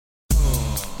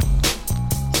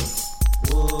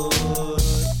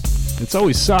It's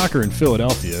always soccer in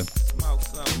Philadelphia.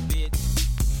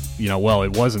 Well,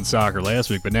 it wasn't soccer last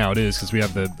week, but now it is because we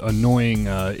have the annoying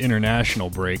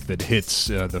international break that hits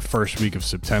the first week of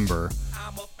September.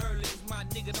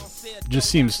 Just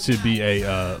seems to be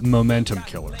a momentum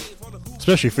killer,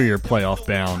 especially for your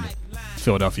playoff-bound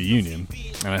Philadelphia Union,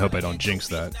 and I hope I don't jinx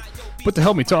that. But to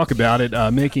help me talk about it,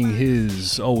 making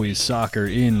his Always Soccer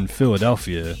in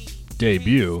Philadelphia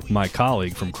debut, my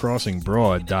colleague from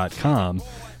CrossingBroad.com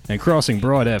and Crossing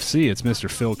Broad FC, it's Mr.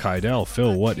 Phil Kydell.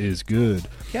 Phil, what is good?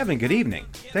 Kevin, good evening.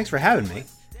 Thanks for having me.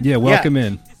 Yeah, welcome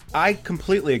in. I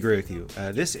completely agree with you.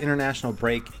 This international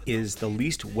break is the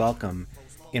least welcome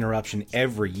interruption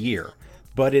every year,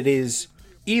 but it is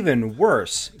even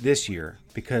worse this year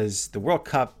because the World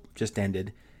Cup just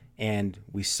ended, and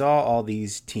we saw all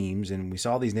these teams and we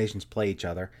saw these nations play each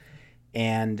other,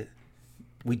 and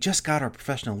we just got our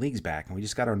professional leagues back, and we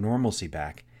just got our normalcy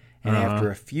back. And after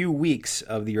a few weeks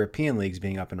of the European leagues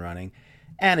being up and running,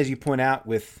 and as you point out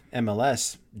with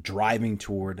MLS driving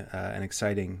toward an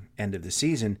exciting end of the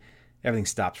season, everything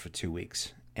stops for 2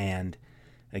 weeks. And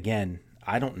again,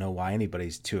 I don't know why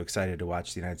anybody's too excited to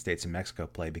watch the United States and Mexico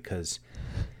play, because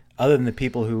other than the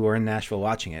people who are in Nashville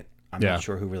watching it, I'm not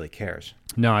sure who really cares.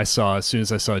 No, as soon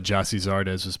as I saw Jossie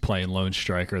Zardes was playing lone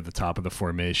striker at the top of the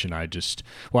formation, I'm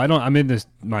in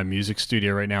my music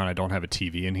studio right now, and I don't have a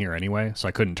TV in here anyway, so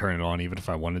I couldn't turn it on even if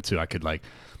I wanted to. I could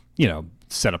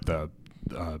set up the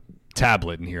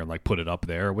tablet in here and put it up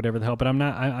there or whatever the hell, but I'm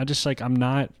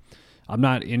not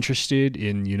interested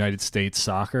in United States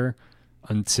soccer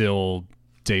until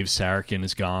Dave Sarachan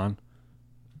is gone.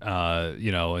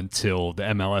 Until the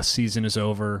MLS season is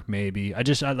over, maybe. I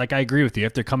agree with you.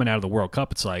 If they're coming out of the World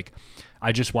Cup, it's like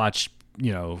I just watched,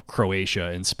 Croatia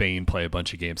and Spain play a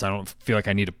bunch of games. I don't feel like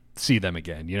I need to see them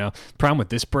again, The problem with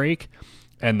this break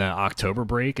and the October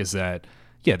break is that,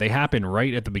 they happen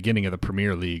right at the beginning of the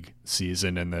Premier League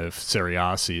season and the Serie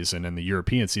A season and the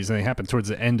European season. They happen towards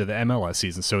the end of the MLS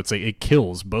season. So it's like it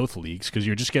kills both leagues because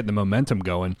you're just getting the momentum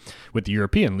going with the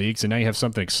European leagues, and now you have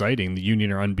something exciting. The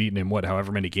Union are unbeaten in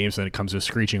however many games, then it comes to a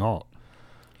screeching halt.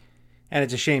 And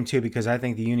it's a shame, too, because I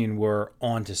think the Union were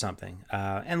on to something.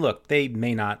 And look, they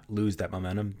may not lose that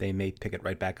momentum. They may pick it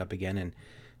right back up again and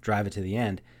drive it to the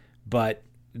end. But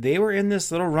they were in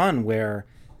this little run where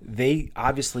they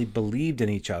obviously believed in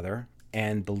each other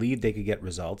and believed they could get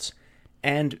results.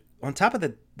 And on top of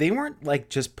that, they weren't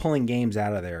just pulling games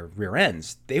out of their rear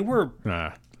ends. They were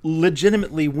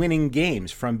legitimately winning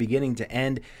games from beginning to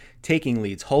end, taking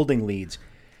leads, holding leads.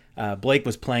 Blake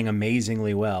was playing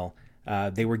amazingly well.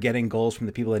 They were getting goals from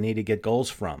the people they needed to get goals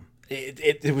from.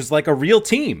 It was like a real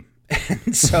team.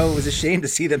 And so it was a shame to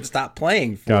see them stop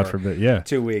playing for God forbid,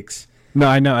 2 weeks. No,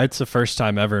 I know. It's the first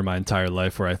time ever in my entire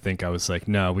life where I think I was like,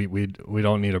 no, we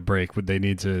don't need a break. They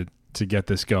need to get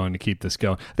this going, to keep this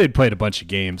going. They'd played a bunch of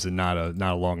games in not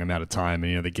a long amount of time,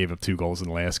 and they gave up 2 goals in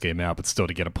the last game out, but still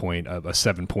to get a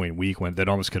 7-point week when that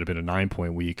almost could have been a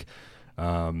 9-point week.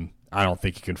 I don't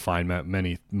think you can find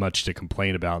much to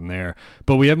complain about in there.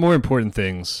 But we have more important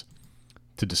things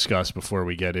to discuss before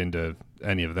we get into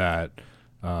any of that.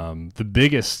 The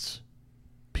biggest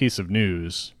piece of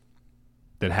news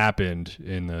that happened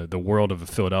in the world of the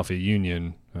Philadelphia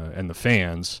Union and the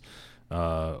fans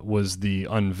was the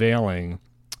unveiling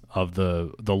of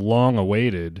the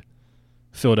long-awaited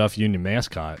Philadelphia Union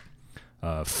mascot.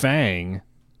 Fang,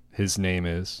 his name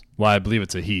is. Well, I believe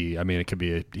it's a he. I mean, it could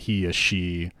be a he, a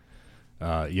she,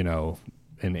 an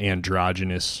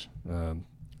androgynous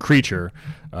creature,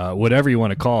 whatever you want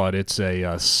to call it. It's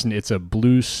a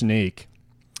blue snake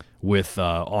with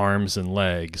arms and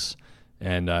legs.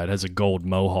 And it has a gold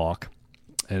mohawk,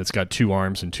 and it's got 2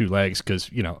 arms and 2 legs because,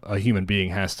 a human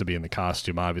being has to be in the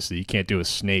costume, obviously. You can't do a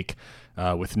snake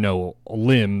with no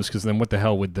limbs, because then what the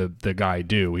hell would the guy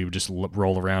do? He would just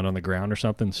roll around on the ground or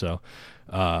something. So,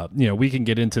 we can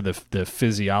get into the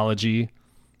physiology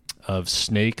of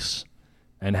snakes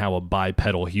and how a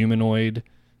bipedal humanoid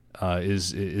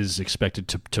is expected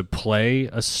to play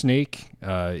a snake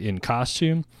in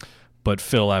costume. But,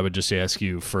 Phil, I would just ask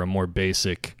you for a more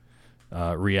basic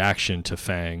reaction to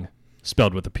Fang,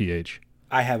 spelled with a PH.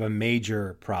 I have a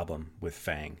major problem with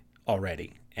Fang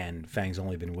already, and Fang's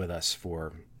only been with us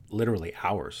for literally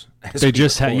hours. He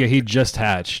just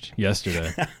hatched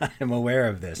yesterday. I'm aware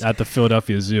of this. At the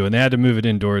Philadelphia Zoo, and they had to move it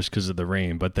indoors because of the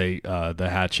rain, but the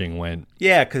hatching went.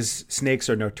 Yeah, because snakes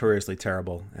are notoriously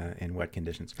terrible in wet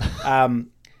conditions.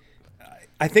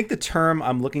 I think the term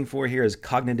I'm looking for here is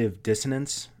cognitive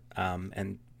dissonance,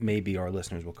 and maybe our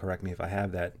listeners will correct me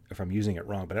if I'm using it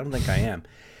wrong, but I don't think I am.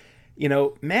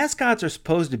 Mascots are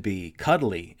supposed to be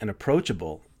cuddly and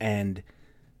approachable, and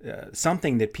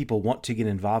something that people want to get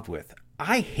involved with.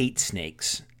 I hate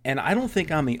snakes, and I don't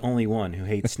think I'm the only one who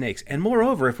hates snakes. And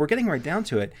moreover, if we're getting right down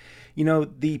to it,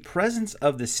 the presence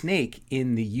of the snake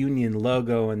in the Union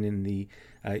logo and in the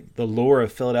lore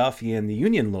of Philadelphia and the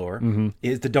Union lore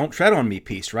is the "Don't tread on me"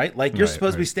 piece, right? Like you're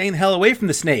supposed to be staying the hell away from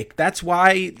the snake. That's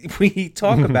why we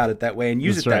talk about it that way and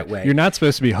use it that way. You're not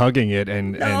supposed to be hugging it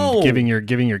and giving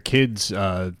your kids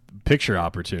picture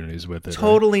opportunities with it.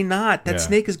 Totally not. That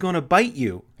snake is going to bite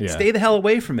you. Yeah. Stay the hell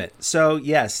away from it. So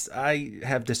yes, I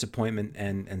have disappointment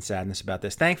and sadness about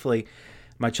this. Thankfully,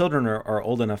 my children are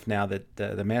old enough now that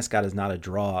the mascot is not a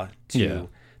draw to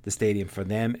the stadium for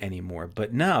them anymore.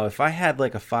 But no, if I had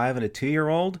like a 5 and a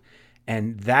 2-year-old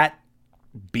and that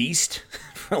beast,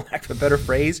 for lack of a better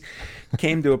phrase,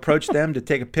 came to approach them to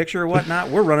take a picture or whatnot,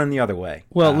 we're running the other way.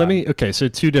 Well, so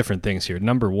 2 different things here.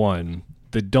 Number one,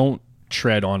 the "Don't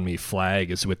tread on me"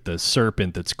 flag is with the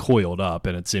serpent that's coiled up,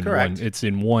 and it's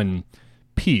in one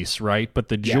piece, right? But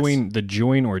the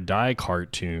join or die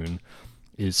cartoon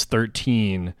is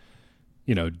 13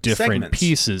 different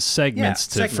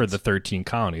segments for the 13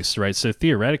 colonies, right? So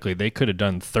theoretically, they could have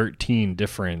done 13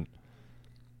 different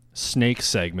snake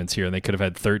segments here, and they could have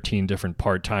had 13 different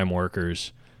part-time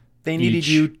workers. They needed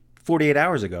you 48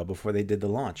 hours ago before they did the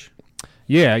launch.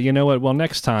 Yeah, you know what? Well,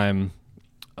 next time,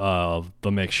 I'll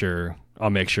make sure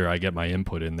I get my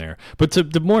input in there. But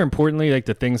the more importantly, like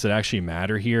the things that actually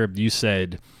matter here, you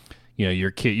said,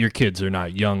 your kids are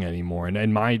not young anymore,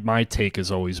 and my take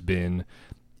has always been,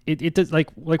 it does like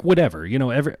whatever,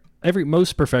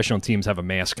 most professional teams have a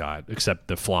mascot except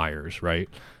the Flyers, right?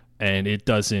 And it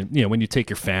doesn't, when you take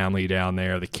your family down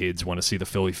there, the kids want to see the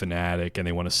Phillie Phanatic, and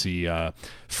they want to see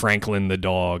Franklin the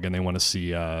dog, and they want to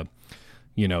see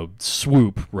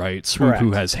Swoop, right? Swoop, correct,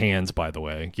 who has hands, by the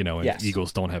way, and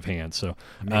Eagles don't have hands, so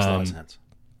it makes a lot of sense.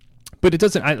 But it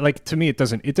doesn't. To me, it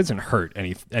doesn't hurt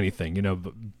anything.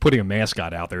 Putting a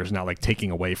mascot out there is not like taking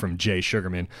away from Jay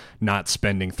Sugarman not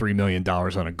spending $3 million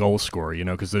on a goal scorer.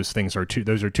 Because those are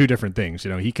two different things.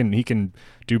 He can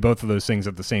do both of those things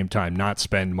at the same time. Not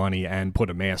spend money and put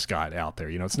a mascot out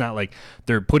there. It's not like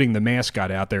they're putting the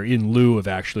mascot out there in lieu of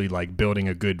actually like building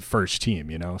a good first team.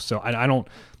 So I don't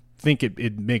think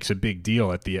it makes a big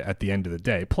deal at the end of the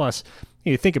day. Plus,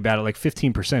 you think about it, like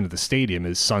 15% of the stadium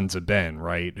is Sons of Ben,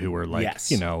 right? Who are like,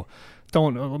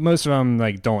 most of them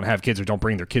like don't have kids or don't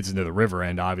bring their kids into the River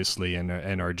End, obviously, and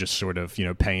are just sort of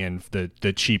paying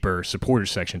the cheaper supporter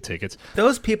section tickets.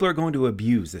 Those people are going to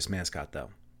abuse this mascot, though.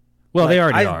 Well, they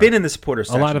already are. I've been in the supporter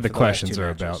section. A lot of the questions are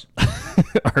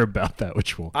about that,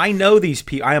 which will. I know these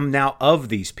people. I am now of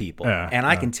these people, and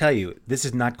I can tell you this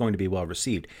is not going to be well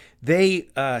received. They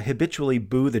habitually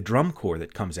boo the drum corps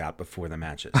that comes out before the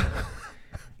matches.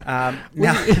 Now,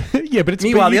 yeah, but it's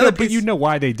meanwhile but you know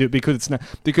why they do it, because it's not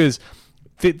because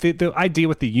the idea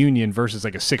with the Union versus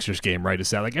like a Sixers game, right, is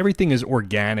that like everything is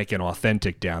organic and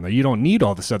authentic down there. You don't need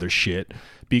all this other shit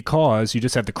because you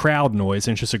just have the crowd noise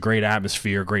and it's just a great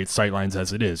atmosphere, great sightlines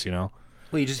as it is, Well,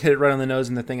 you just hit it right on the nose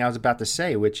in the thing I was about to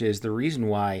say, which is the reason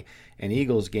why an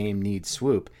Eagles game needs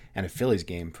Swoop and a Phillies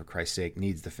game, for Christ's sake,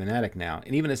 needs the Phanatic now,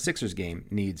 and even a Sixers game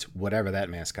needs whatever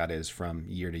that mascot is from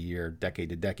year to year, decade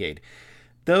to decade.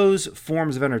 Those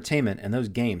forms of entertainment and those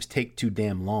games take too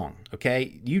damn long,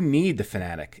 okay? You need the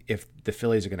Phanatic if the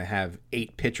Phillies are going to have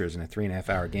 8 pitchers in a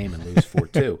 3.5-hour game and lose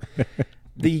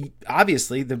 4-2.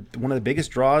 Obviously, one of the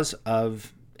biggest draws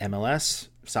of MLS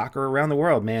soccer around the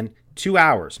world, man, 2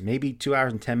 hours, maybe 2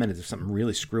 hours and 10 minutes if something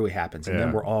really screwy happens, and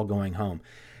then we're all going home.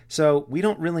 So we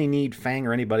don't really need Fang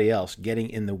or anybody else getting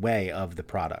in the way of the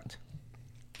product.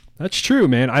 That's true,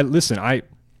 man. I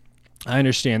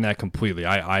understand that completely.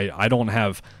 I don't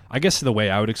have, I guess the way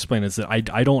I would explain it is that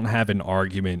I don't have an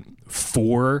argument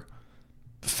for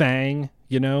Fang,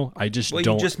 I just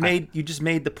don't. You just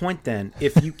made the point then.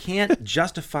 If you can't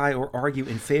justify or argue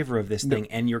in favor of this thing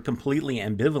and you're completely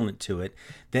ambivalent to it,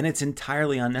 then it's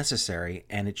entirely unnecessary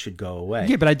and it should go away.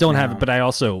 Yeah, but I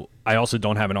also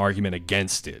don't have an argument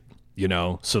against it.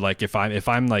 So like if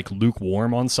I'm like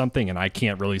lukewarm on something and I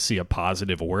can't really see a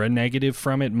positive or a negative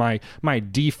from it, my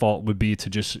default would be to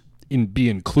just be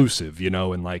inclusive,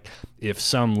 and like if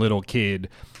some little kid,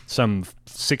 some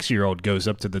 6-year-old goes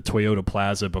up to the Toyota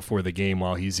Plaza before the game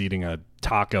while he's eating a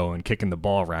taco and kicking the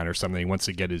ball around or something, he wants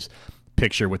to get his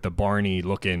picture with the Barney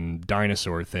looking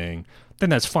dinosaur thing, then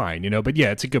that's fine, But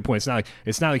yeah, it's a good point.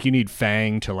 It's not like you need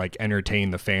Fang to like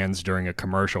entertain the fans during a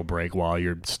commercial break while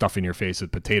you're stuffing your face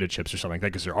with potato chips or something like that,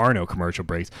 because there are no commercial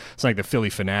breaks. It's like the Phillie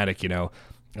Phanatic,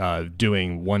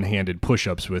 doing one-handed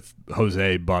push-ups with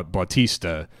Jose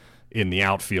Bautista, in the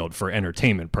outfield for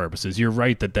entertainment purposes. You're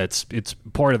right that it's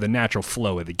part of the natural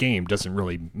flow of the game. Doesn't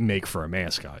really make for a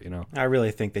mascot, you know. I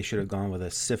really think they should have gone with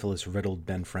a syphilis-riddled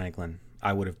Ben Franklin.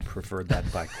 I would have preferred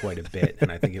that by quite a bit,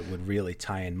 and I think it would really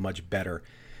tie in much better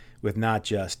with not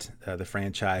just the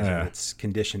franchise and its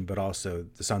condition, but also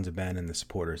the Sons of Ben and the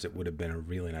supporters. It would have been a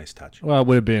really nice touch. Well, it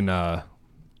would have been,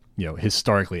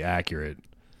 historically accurate.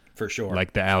 For sure.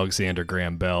 Like the Alexander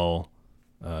Graham Bell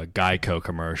Geico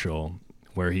commercial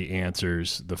where he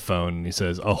answers the phone and he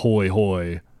says, "Ahoy,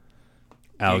 hoy,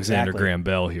 Alexander Graham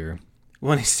Bell here."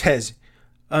 When he says,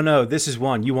 "Oh no, this is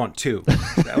one, you want two."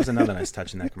 That was another nice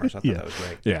touch in that commercial. I thought that was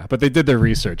great. Yeah, but they did their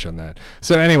research on that.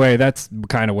 So anyway, that's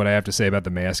kind of what I have to say about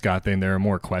the mascot thing. There are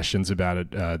more questions about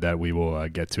it that we will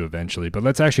get to eventually. But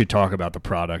let's actually talk about the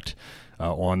product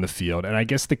on the field. And I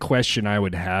guess the question I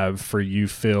would have for you,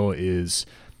 Phil, is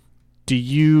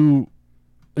do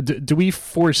we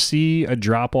foresee a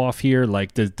drop-off here?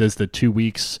 Like, does the 2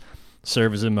 weeks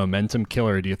serve as a momentum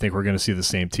killer, or do you think we're going to see the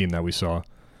same team that we saw?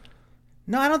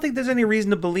 No, I don't think there's any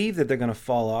reason to believe that they're going to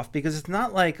fall off, because it's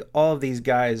not like all of these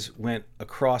guys went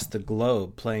across the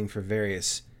globe playing for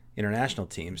various international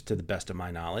teams, to the best of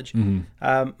my knowledge.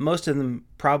 Mm-hmm. Most of them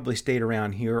probably stayed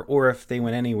around here, or if they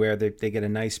went anywhere, they get a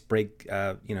nice break,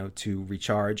 to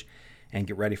recharge and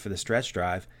get ready for the stretch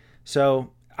drive.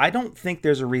 So I don't think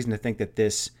there's a reason to think that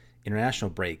this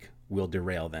international break will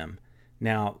derail them.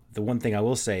 Now, the one thing I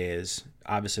will say is,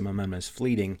 obviously momentum is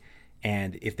fleeting,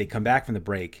 and if they come back from the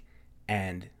break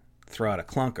and throw out a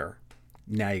clunker,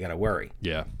 now you got to worry.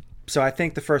 Yeah. So I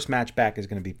think the first match back is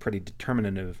going to be pretty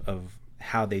determinative of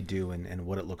how they do and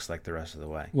what it looks like the rest of the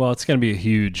way. Well, it's going to be a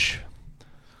huge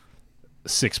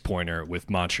 6-pointer with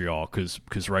Montreal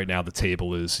because right now the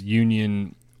table is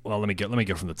Union. Well, let me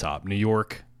go from the top. New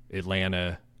York,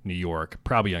 Atlanta, New York,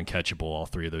 probably uncatchable, all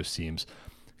three of those teams.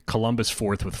 Columbus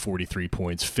 4th with 43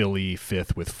 points, Philly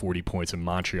 5th with 40 points, and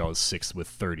Montreal is 6th with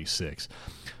 36.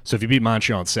 So if you beat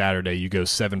Montreal on Saturday, you go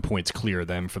 7 points clear of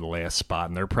them for the last spot,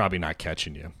 and they're probably not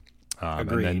catching you. And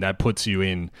then that puts you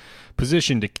in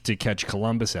position to catch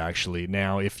Columbus, actually.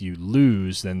 Now, if you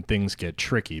lose, then things get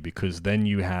tricky, because then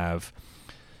you have...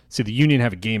 See, the Union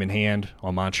have a game in hand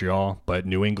on Montreal, but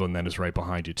New England then is right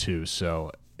behind you, too.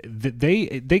 So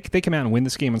they come out and win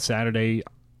this game on Saturday.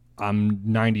 I'm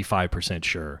 95%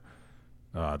 sure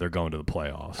they're going to the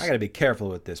playoffs. I got to be careful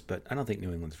with this, but I don't think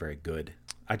New England's very good.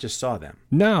 I just saw them.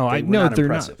 No, they're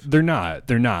impressive. not.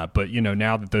 They're not. But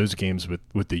now that those games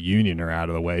with the Union are out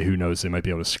of the way, who knows? They might be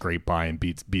able to scrape by and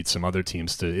beat some other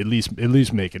teams to at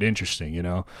least make it interesting.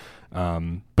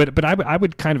 But I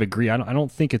would kind of agree. I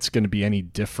don't think it's going to be any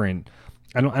different.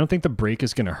 I don't think the break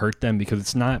is going to hurt them, because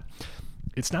it's not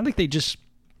like they just.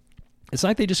 It's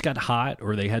like they just got hot,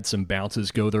 or they had some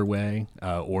bounces go their way,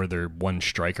 or their one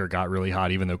striker got really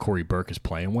hot, even though Corey Burke is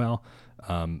playing well.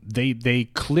 They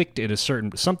clicked at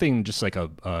something just like a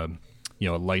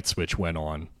light switch went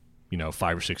on,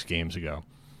 5 or 6 games ago,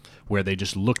 where they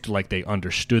just looked like they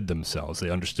understood themselves. They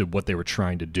understood what they were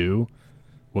trying to do,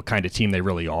 what kind of team they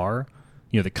really are.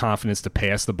 The confidence to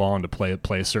pass the ball and to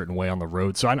play a certain way on the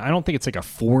road. So I don't think it's like a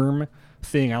form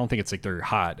thing. I don't think it's like they're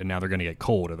hot and now they're going to get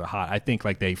cold, or they're hot. I think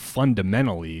like they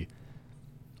fundamentally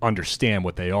understand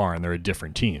what they are, and they're a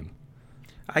different team.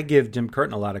 I give Jim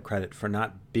Curtin a lot of credit for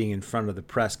not being in front of the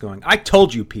press going, "I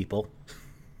told you people,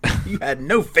 you had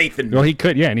no faith in me." Well, he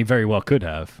could, yeah, and he very well could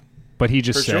have, but he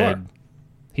just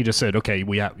said, okay,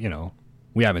 we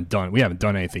haven't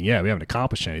done anything yet. We haven't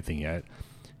accomplished anything yet,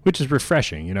 which is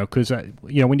refreshing, because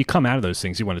when you come out of those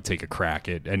things, you want to take a crack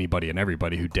at anybody and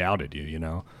everybody who doubted you,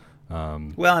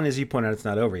 Well, and as you point out, it's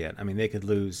not over yet. I mean, they could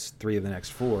lose 3 of the next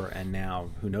 4, and now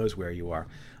who knows where you are.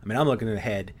 I mean, I'm looking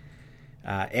ahead.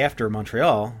 After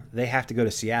Montreal, they have to go to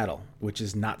Seattle, which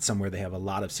is not somewhere they have a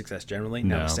lot of success generally.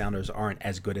 No. Now, the Sounders aren't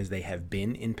as good as they have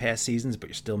been in past seasons, but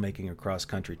you're still making a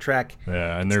cross-country trek.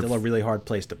 Yeah, and it's they're still a really hard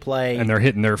place to play. And they're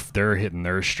hitting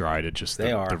their stride at just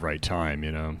the right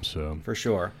time, So for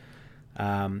sure.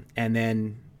 And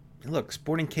then, look,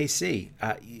 Sporting KC.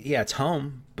 It's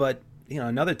home, but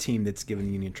another team that's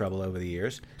given Union trouble over the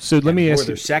years. So let me ask you,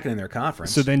 they're second in their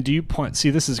conference. So then do you point, see,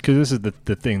 this is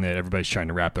the thing that everybody's trying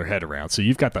to wrap their head around. So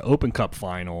you've got the Open Cup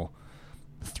final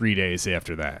 3 days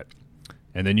after that.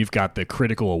 And then you've got the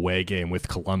critical away game with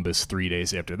Columbus 3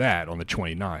 days after that on the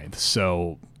 29th.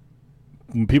 So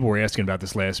when people were asking about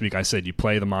this last week, I said you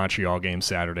play the Montreal game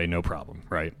Saturday, no problem,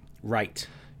 right? Right.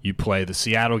 You play the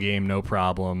Seattle game, no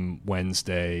problem,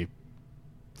 Wednesday,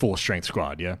 full strength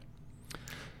squad, yeah?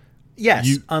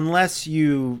 Yes, unless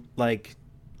you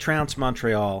trounce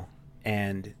Montreal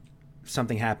and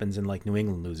something happens and like New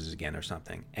England loses again or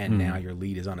something, and now your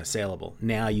lead is unassailable.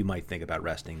 Now you might think about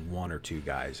resting one or two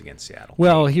guys against Seattle.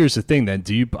 Well, here's the thing then.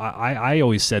 I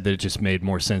always said that it just made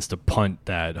more sense to punt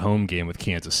that home game with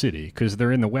Kansas City because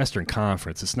they're in the Western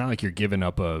Conference. It's not like you're giving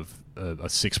up a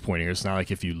 6-point here. It's not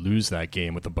like if you lose that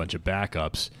game with a bunch of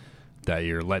backups that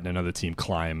you're letting another team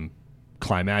climb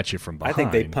at you from behind. I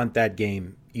think they punt that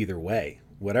game either way.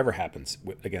 Whatever happens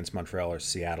against Montreal or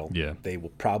Seattle, they will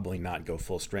probably not go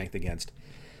full strength against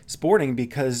Sporting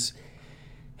because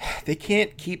they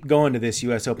can't keep going to this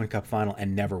U.S. Open Cup final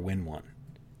and never win one.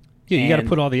 Yeah, you got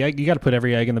to put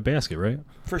every egg in the basket, right?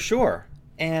 For sure.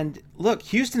 And look,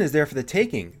 Houston is there for the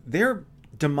taking. They're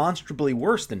demonstrably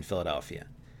worse than Philadelphia.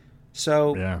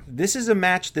 So this is a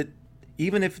match that,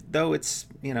 even though it's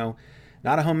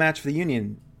not a home match for the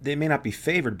Union, they may not be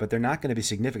favored, but they're not going to be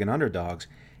significant underdogs.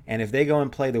 And if they go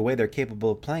and play the way they're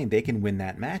capable of playing, they can win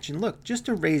that match. And look, just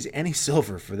to raise any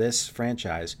silver for this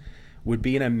franchise would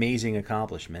be an amazing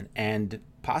accomplishment and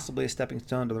possibly a stepping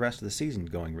stone to the rest of the season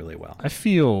going really well. I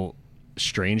feel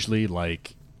strangely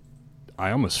like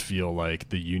I almost feel like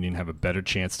the Union have a better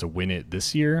chance to win it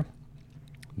this year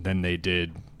than they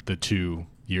did the 2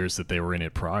 years that they were in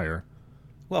it prior.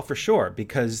 Well, for sure,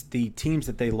 because the teams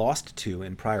that they lost to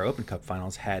in prior Open Cup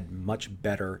finals had much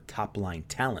better top-line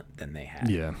talent than they had.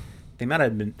 Yeah. They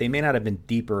may not have been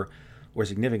deeper or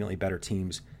significantly better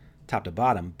teams top to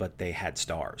bottom, but they had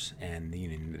stars, and the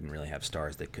Union didn't really have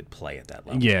stars that could play at that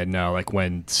level. Yeah, no, like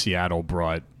when Seattle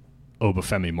brought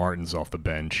Obafemi Martins off the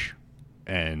bench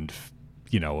and,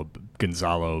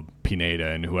 Gonzalo Pineda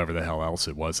and whoever the hell else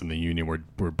it was in the Union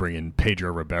were bringing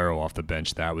Pedro Ribeiro off the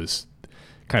bench. That was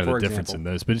kind of the difference in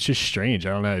those, but it's just strange. I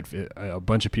don't know. A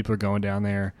bunch of people are going down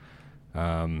there.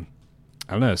 I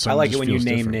don't know. I like it when you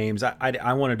name names.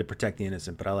 I wanted to protect the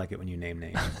innocent, but I like it when you name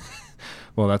names.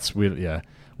 Well,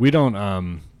 we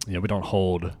don't we don't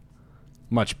hold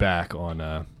much back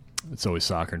on It's Always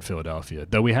Soccer in Philadelphia,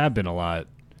 though we have been a lot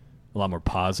more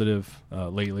positive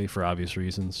lately for obvious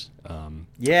reasons.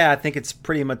 I think it's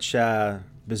pretty much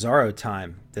bizarro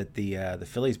time that the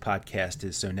Phillies podcast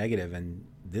is so negative, and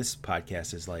this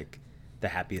podcast is like the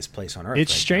happiest place on earth.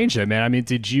 It's strange though, man. I mean,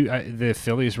 did you? The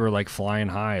Phillies were like flying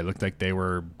high. It looked like they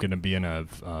were going to be in a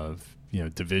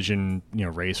division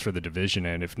race for the division,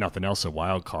 and if nothing else, a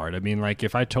wild card. I mean, like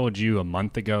if I told you a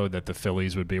month ago that the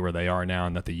Phillies would be where they are now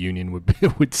and that the Union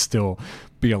would still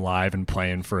be alive and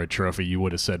playing for a trophy, you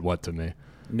would have said what to me?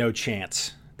 No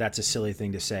chance. That's a silly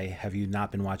thing to say. Have you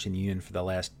not been watching the Union for the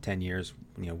last 10 years?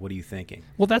 What are you thinking?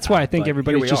 Well, that's why I think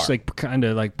everybody's just like kind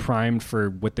of like primed for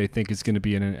what they think is going to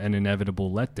be an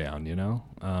inevitable letdown,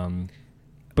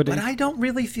 But I don't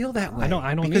really feel that way. I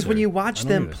don't because either. When you watch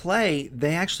them play,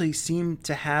 they actually seem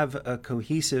to have a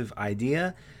cohesive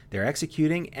idea. They're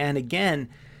executing, and again,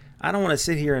 I don't want to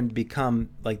sit here and become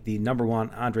like the number one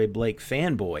Andre Blake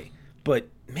fanboy, but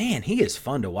man, he is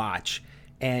fun to watch.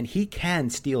 And he can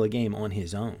steal a game on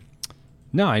his own.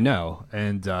 No, I know.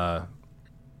 And,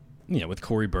 with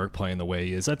Corey Burke playing the way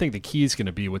he is, I think the key is going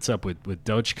to be what's up with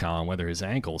Dogecoin, whether his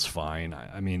ankle's fine.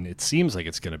 I mean, it seems like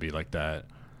it's going to be like that.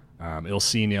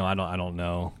 Ilsinho, I don't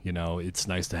know. It's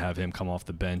nice to have him come off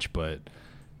the bench, but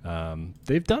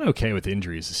they've done okay with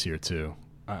injuries this year, too.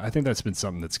 I think that's been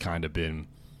something that's kind of been,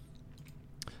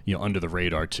 under the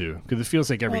radar, too. Because it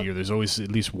feels like every year there's always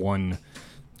at least one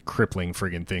crippling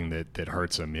friggin' thing that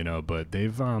hurts him, but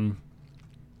they've done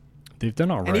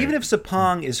all right. And even if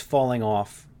Sapong is falling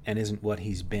off and isn't what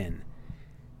he's been,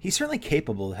 he's certainly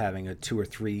capable of having a 2 or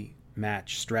 3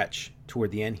 match stretch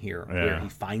toward the end here where he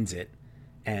finds it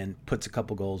and puts a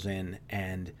couple goals in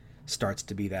and starts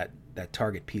to be that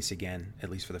target piece again, at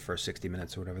least for the first 60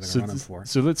 minutes or whatever they're running for.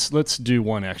 So let's do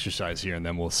one exercise here, and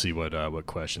then we'll see what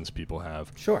questions people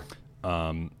have. Sure.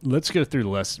 Let's go through the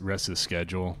rest of the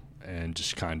schedule and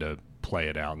just kind of play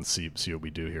it out and see what we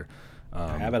do here.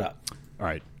 Have it up. All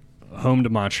right. Home to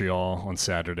Montreal on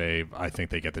Saturday. I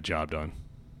think they get the job done.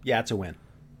 Yeah, it's a win.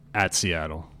 At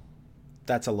Seattle.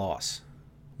 That's a loss.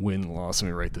 Win, loss. Let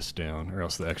me write this down, or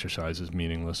else the exercise is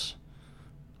meaningless.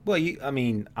 Well,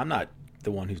 I'm not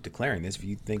the one who's declaring this. If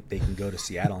you think they can go to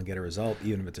Seattle and get a result,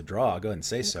 even if it's a draw, I'll go ahead and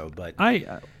say so. But I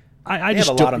they just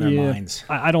have a lot on their minds.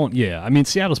 I don't. Yeah, I mean,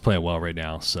 Seattle's playing well right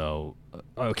now. So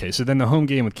okay. So then the home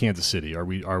game with Kansas City. Are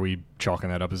we chalking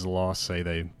that up as a loss? Say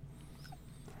they.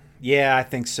 Yeah, I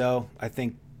think so. I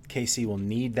think KC will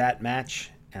need that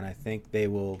match, and I think they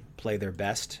will play their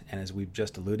best. And as we've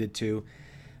just alluded to,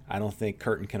 I don't think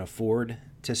Curtin can afford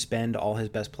to spend all his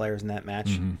best players in that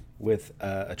match with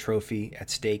a trophy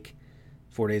at stake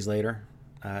 4 days later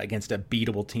against a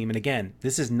beatable team. And again,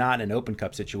 this is not an Open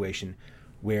Cup situation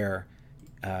where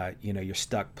you're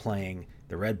stuck playing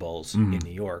the Red Bulls in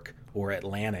New York or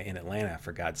Atlanta in Atlanta,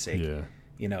 for God's sake.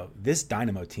 Yeah. This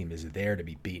Dynamo team is there to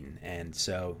be beaten. And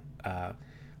so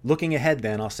looking ahead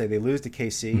then, I'll say they lose to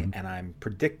KC, and I'm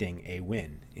predicting a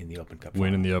win in the Open Cup final.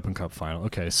 Win in the Open Cup final.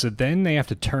 Okay, so then they have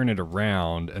to turn it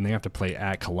around, and they have to play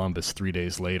at Columbus 3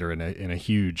 days later in a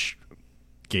huge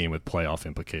game with playoff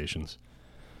implications.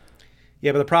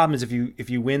 Yeah, but the problem is if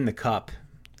you win the Cup,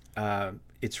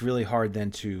 it's really hard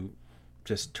then to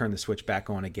just turn the switch back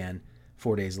on again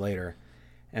 4 days later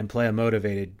and play a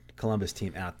motivated Columbus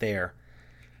team out there.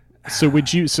 So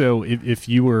would you? So if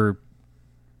you were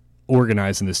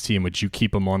organizing this team, would you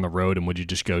keep them on the road, and would you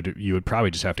just go to? You would probably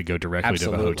just have to go directly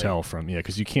to the hotel from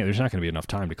because you can't. There's not going to be enough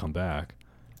time to come back.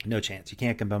 No chance. You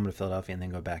can't come home to Philadelphia and then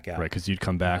go back out. Right, because you'd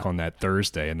come back on that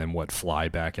Thursday and then fly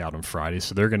back out on Friday.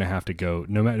 So they're going to have to go.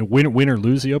 No matter win or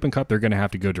lose the Open Cup, they're going to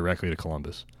have to go directly to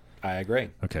Columbus. I agree.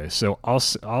 Okay, so I'll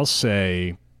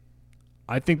say.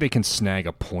 I think they can snag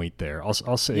a point there. I'll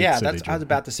say. Yeah, I was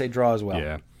about to say draw as well.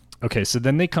 Yeah. Okay, so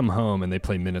then they come home and they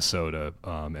play Minnesota,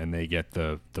 and they get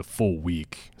the full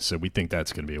week. So we think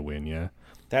that's going to be a win, yeah?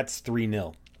 That's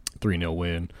 3-0. 3-0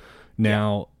 win.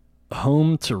 Now,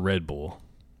 home to Red Bull.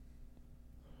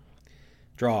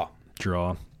 Draw.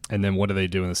 And then what do they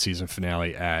do in the season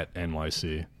finale at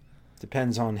NYC?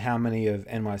 Depends on how many of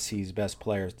NYC's best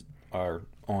players are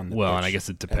on the pitch. And I guess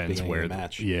it depends where.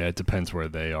 Match. Yeah, it depends where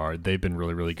they are. They've been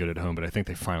really, really good at home, but I think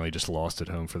they finally just lost at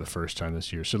home for the first time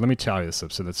this year. So let me tally this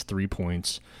up. So that's 3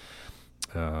 points,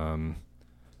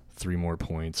 3 more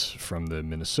points from the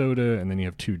Minnesota, and then you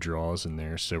have 2 draws in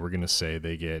there. So we're going to say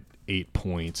they get 8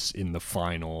 points in the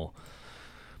final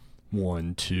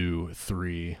 1, 2,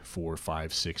 3, 4,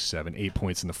 5, 6, 7, 8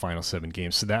 points in the final 7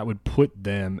 games. So that would put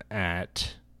them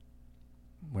at,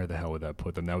 where the hell would that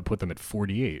put them? That would put them at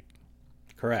 48.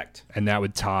 Correct. And that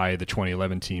would tie the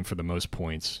 2011 team for the most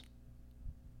points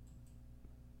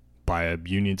by a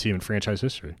Union team in franchise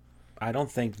history. I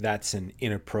don't think that's an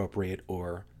inappropriate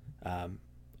or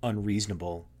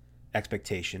unreasonable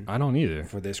expectation. I don't either.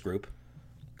 For this group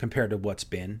compared to what's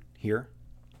been here.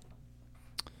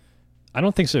 I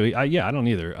don't think so. I don't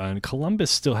either. And Columbus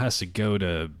still has to go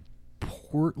to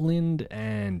Portland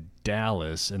and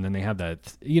Dallas, and then they have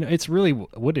that. It's really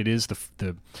what it is.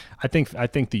 I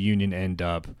think the Union end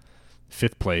up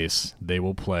 5th place. They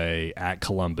will play at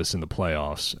Columbus in the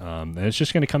playoffs, and it's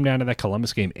just going to come down to that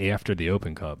Columbus game after the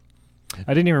Open Cup.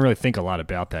 I didn't even really think a lot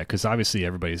about that because obviously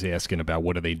everybody's asking about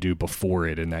what do they do before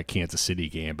it in that Kansas City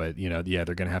game, but they're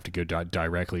going to have to go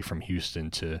directly from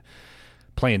Houston to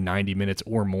playing 90 minutes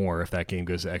or more if that game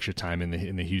goes to extra time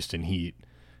in the Houston Heat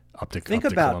up to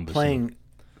Columbus.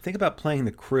 Think about playing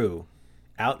the Crew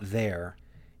out there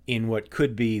in what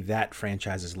could be that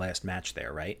franchise's last match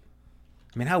there, right?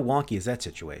 I mean, how wonky is that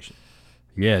situation?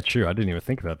 Yeah, true. I didn't even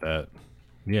think about that.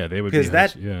 Yeah, they would because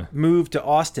that move to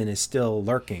Austin is still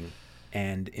lurking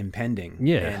and impending.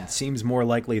 Yeah, and seems more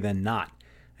likely than not.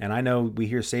 And I know we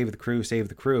hear "Save the Crew, save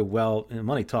the Crew." Well,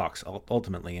 money talks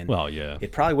ultimately, and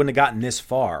it probably wouldn't have gotten this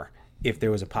far if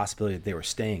there was a possibility that they were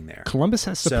staying there. Columbus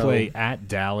has to play at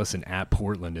Dallas and at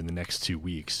Portland in the next 2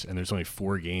 weeks, and there's only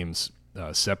 4 games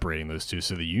separating those two.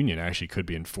 So the Union actually could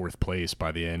be in 4th place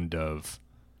by the end of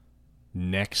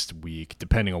next week,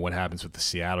 depending on what happens with the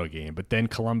Seattle game. But then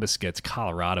Columbus gets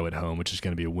Colorado at home, which is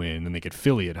going to be a win. Then they get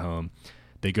Philly at home.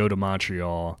 They go to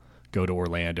Montreal, go to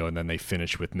Orlando, and then they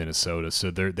finish with Minnesota. So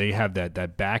they have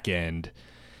that back end.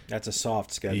 That's a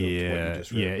soft schedule.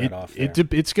 It's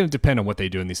going to depend on what they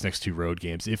do in these next 2 road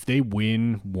games. If they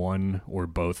win one or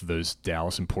both of those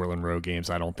Dallas and Portland road games,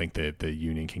 I don't think that the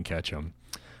Union can catch them.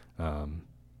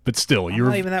 But still, I'm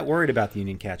not even that worried about the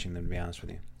Union catching them, to be honest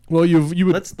with you. Well, you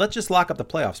would let's just lock up the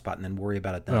playoff spot and then worry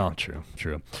about it then. Oh, true.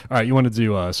 All right, you want to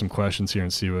do some questions here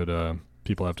and see what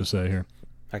people have to say here?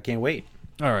 I can't wait.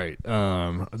 All right.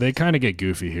 They kind of get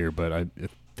goofy here, but I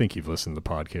think you've listened to the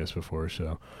podcast before,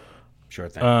 so. Sure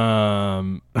thing.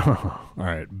 All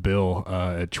right, Bill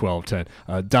at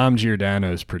 1210. Dom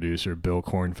Giordano's producer, Bill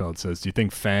Kornfeld, says, do you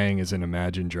think Fang is an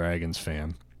Imagine Dragons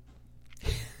fan?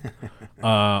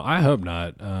 I hope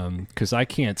not, because I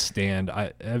can't stand.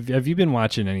 Have you been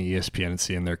watching any ESPN and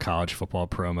seeing their college football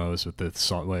promos with the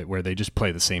song where they just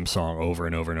play the same song over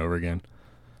and over and over again?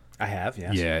 I have,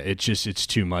 yes. Yeah, it's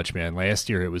too much, man. Last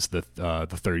year it was the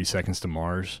 30 Seconds to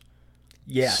Mars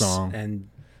song. And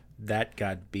that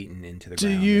got beaten into the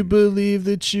ground. Do you believe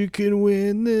that you can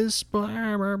win this?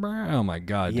 Blah, blah, blah. Oh, my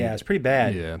God. Yeah, dude. It's pretty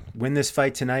bad. Yeah. Win this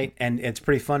fight tonight. And it's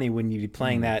pretty funny when you're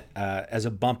playing that as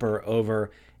a bumper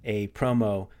over a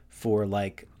promo for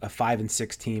like a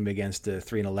 5-6 team against a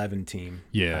 3-11 team.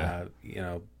 Yeah.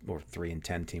 or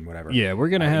 3-10 team, whatever. Yeah, we're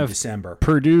gonna have December.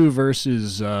 Purdue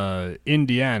versus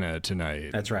Indiana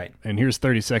tonight. That's right. And here's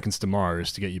 30 Seconds to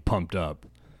Mars to get you pumped up.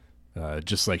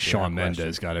 Just like Shawn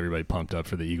Mendes got everybody pumped up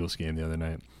for the Eagles game the other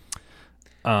night.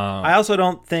 I also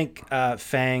don't think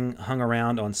Fang hung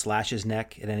around on Slash's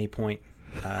neck at any point.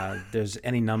 There's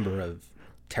any number of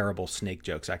terrible snake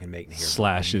jokes I can make here.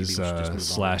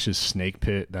 Slash's snake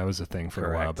pit. That was a thing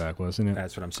for a while back, wasn't it?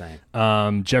 That's what I'm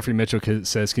saying. Jeffrey Mitchell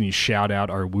says, "Can you shout out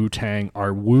our Wu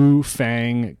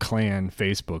Fang Clan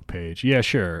Facebook page?" Yeah,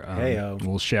 sure.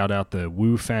 We'll shout out the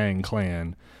Wu Fang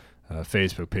Clan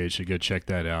Facebook page. So go check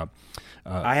that out.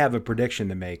 I have a prediction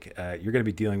to make. You're going to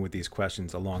be dealing with these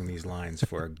questions along these lines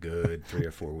for a good 3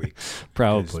 or 4 weeks.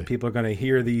 Probably. People are going to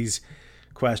hear these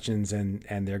questions and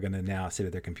they're going to now sit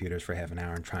at their computers for half an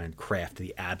hour and try and craft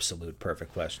the absolute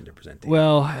perfect question to present to you.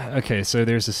 Well, okay, so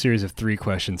there's a series of 3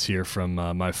 questions here from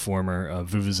my former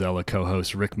Vuvuzela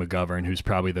co-host Rick McGovern, who's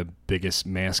probably the biggest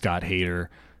mascot hater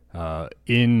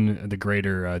in the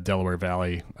greater Delaware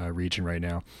Valley region right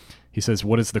now. He says,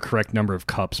 what is the correct number of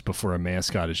cups before a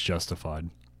mascot is justified?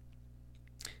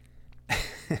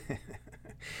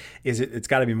 It's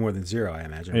got to be more than 0, I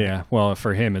imagine. Yeah, well,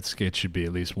 for him, it should be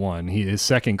at least 1. His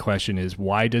second question is,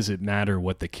 why does it matter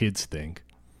what the kids think?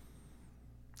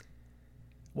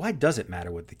 Why does it matter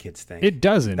what the kids think? It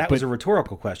doesn't. That was a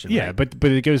rhetorical question, yeah, right? but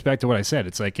it goes back to what I said.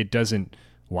 It's like it doesn't.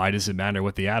 Why does it matter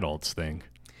what the adults think?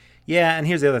 Yeah, and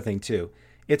here's the other thing, too.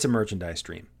 It's a merchandise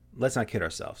stream. Let's not kid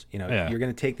ourselves. You're going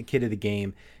to take the kid to the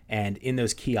game, and in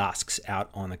those kiosks out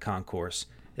on the concourse,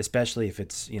 especially if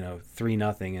it's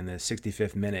 3-0 in the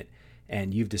 65th minute,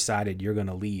 and you've decided you're going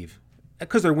to leave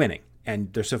because they're winning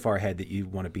and they're so far ahead that you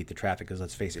want to beat the traffic. Because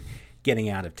let's face it, getting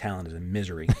out of town is a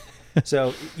misery.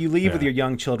 So you leave with your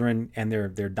young children, and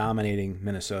they're dominating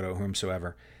Minnesota or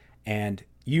whomsoever, and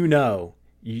you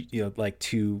like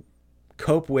to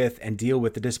cope with and deal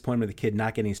with the disappointment of the kid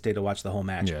not getting to stay to watch the whole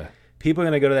match. Yeah. People are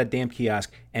going to go to that damn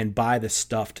kiosk and buy the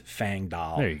stuffed Fang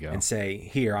doll. There you go. And say,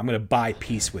 here, I'm going to buy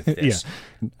peace with this.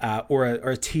 Or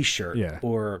a T-shirt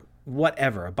or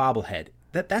whatever, a bobblehead.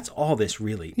 That's all this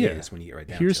really is when you get right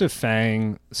down to it. Here's a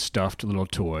Fang stuffed little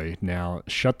toy. Now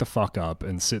shut the fuck up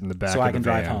and sit in the back of the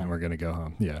van, and we're going to go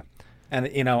home. Yeah. And,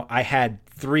 I had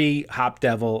 3 Hop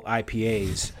Devil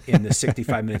IPAs in the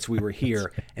 65 minutes we were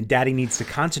here, and Daddy needs to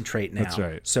concentrate now. That's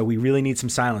right. So we really need some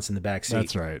silence in the back seat.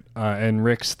 That's right. And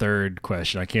Rick's third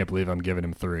question, I can't believe I'm giving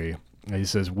him 3. He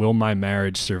says, will my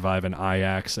marriage survive an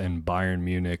Ajax and Bayern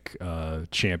Munich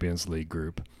Champions League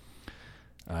group?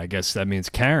 I guess that means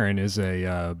Karen is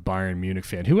a Bayern Munich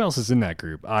fan. Who else is in that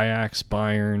group? Ajax,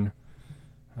 Bayern...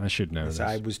 I should know this.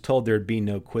 I was told there'd be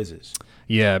no quizzes.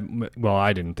 Yeah, well,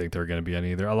 I didn't think there were going to be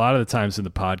any either. A lot of the times in the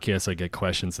podcast, I get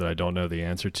questions that I don't know the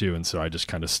answer to, and so I just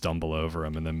kind of stumble over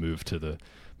them and then move to the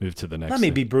next. Let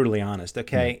me be brutally honest,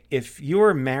 okay? If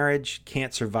your marriage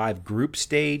can't survive group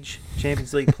stage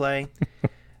Champions League play,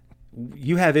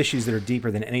 you have issues that are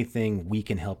deeper than anything we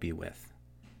can help you with.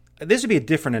 This would be a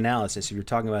different analysis if you're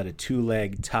talking about a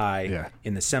 2-leg tie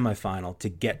in the semifinal to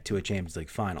get to a Champions League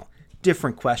final.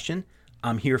 Different question.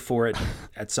 I'm here for it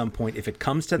at some point if it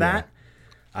comes to that.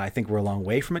 I think we're a long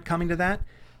way from it coming to that.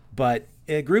 But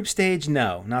group stage,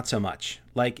 no, not so much.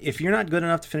 Like, if you're not good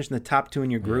enough to finish in the top 2 in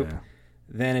your group,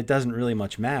 then it doesn't really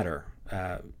much matter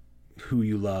who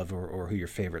you love or who your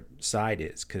favorite side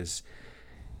is, because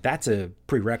that's a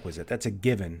prerequisite. That's a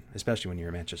given, especially when you're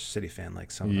a Manchester City fan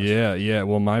like some of us. Yeah.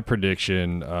 Well, my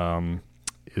prediction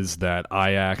is that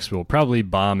Ajax will probably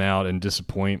bomb out and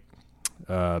disappoint.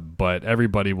 But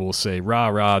everybody will say,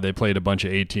 rah, they played a bunch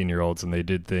of 18-year-olds and they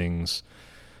did things,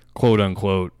 quote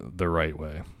unquote, the right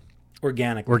way.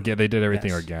 Organically. They did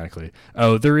everything organically.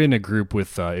 Oh, they're in a group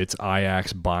with it's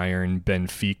Ajax, Bayern,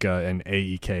 Benfica, and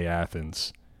AEK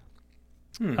Athens.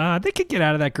 They could get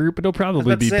out of that group, but it'll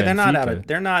probably be Benfica.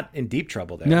 They're not in deep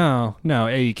trouble there. No,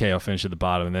 AEK will finish at the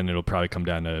bottom, and then it'll probably come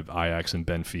down to Ajax and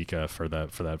Benfica for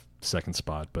that second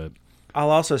spot. But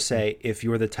I'll also say, if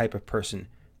you're the type of person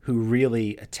who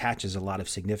really attaches a lot of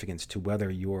significance to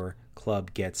whether your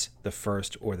club gets the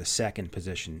first or the second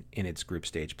position in its group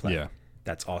stage play,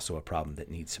 that's also a problem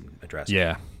that needs some addressing.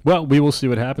 Yeah. Well, we will see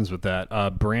what happens with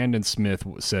that. Brandon Smith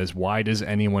says, why does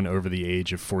anyone over the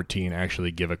age of 14 actually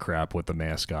give a crap what the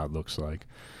mascot looks like?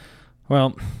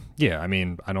 Well, yeah, I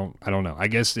mean, I don't know. I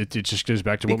guess it just goes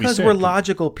back to what we said. Because we're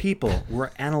logical people. We're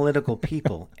analytical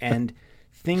people. And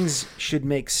things should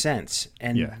make sense.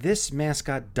 And this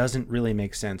mascot doesn't really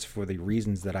make sense for the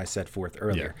reasons that I set forth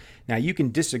earlier. Now, you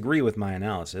can disagree with my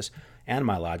analysis and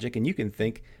my logic, and you can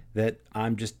think that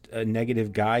I'm just a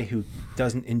negative guy who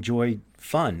doesn't enjoy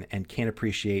fun and can't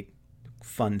appreciate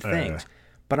fun things.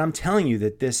 But I'm telling you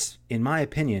that this, in my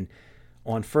opinion,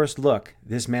 on first look,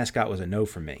 this mascot was a no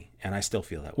for me, and I still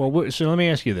feel that way. Well, so let me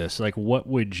ask you this: like, what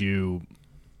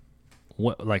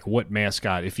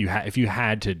mascot, if you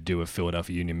had to do a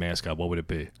Philadelphia Union mascot, what would it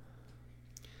be?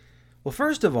 Well,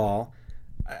 first of all,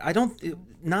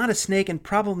 not a snake and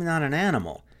probably not an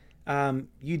animal.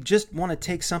 You just want to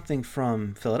take something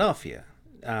from Philadelphia.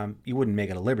 You wouldn't make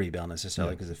it a Liberty Bell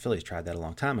necessarily because the Phillies tried that a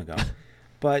long time ago.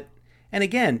 And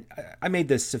again, I made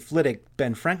the syphilitic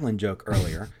Ben Franklin joke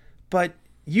earlier, but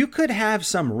you could have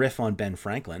some riff on Ben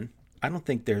Franklin. I don't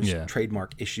think there's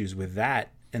trademark issues with that,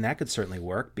 and that could certainly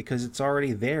work because it's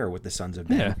already there with the Sons of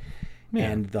Ben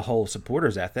and the whole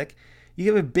supporters ethic.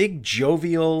 You have a big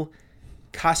jovial,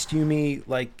 costumey,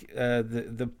 like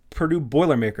the Purdue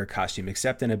Boilermaker costume,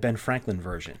 except in a Ben Franklin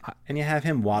version, and you have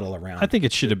him waddle around. I think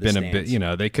it should have been a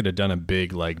bit. They could have done a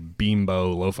big like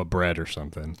Beambo loaf of bread or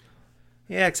something.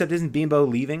 Yeah, except isn't Beambo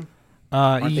leaving?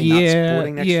 Aren't they not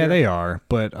supporting next year? They are.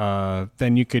 But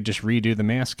then you could just redo the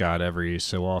mascot every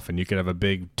so often. You could have a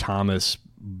big Thomas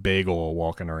Bagel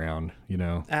walking around.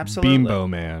 Absolutely. Beambo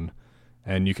Man,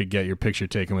 and you could get your picture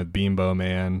taken with Beambo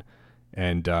Man.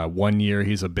 And 1 year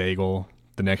he's a bagel.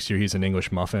 The next year he's an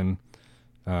English muffin.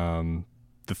 The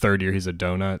third year he's a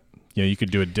donut. You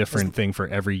could do a different thing for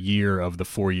every year of the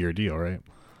 4-year deal, right?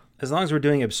 As long as we're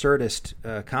doing absurdist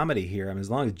comedy here, as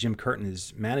long as Jim Curtin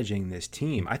is managing this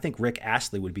team, I think Rick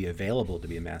Astley would be available to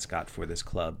be a mascot for this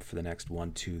club for the next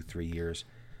 1, 2, 3 years.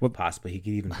 Well, possibly. He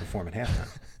could even perform at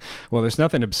halftime. Well, there's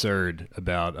nothing absurd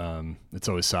about It's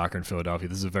Always Soccer in Philadelphia.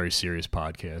 This is a very serious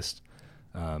podcast.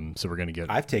 So we're going to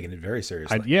I've taken it very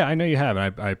seriously. I know you have,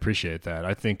 and I appreciate that.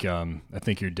 I think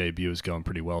your debut is going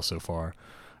pretty well so far.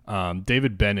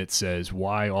 David Bennett says,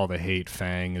 why all the hate?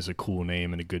 Fang is a cool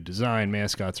name and a good design.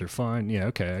 Mascots are fun. Yeah,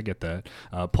 okay, I get that.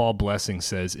 Paul Blessing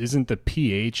says, isn't the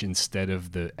PH instead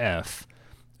of the F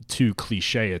too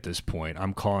cliche at this point?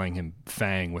 I'm calling him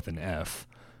Fang with an F.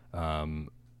 Does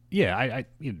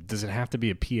it have to be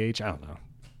a PH? I don't know.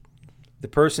 The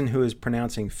person who is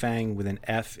pronouncing Fang with an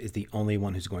F is the only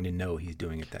one who's going to know he's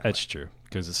doing it that way. That's true,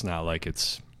 because it's not like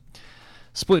it's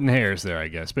splitting hairs there, I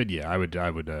guess. But yeah, I would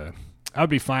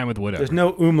be fine with whatever. There's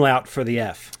no umlaut for the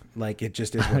F. Like, it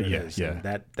just is what it is.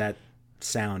 Yeah. That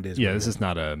sound is. Yeah, this is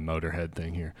not a Motorhead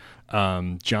thing here.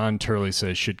 John Turley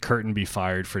says, should Curtin be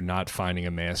fired for not finding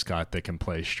a mascot that can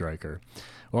play striker?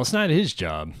 Well, it's not his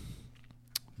job,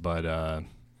 but.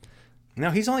 No,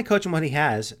 he's only coaching what he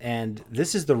has, and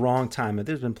this is the wrong time.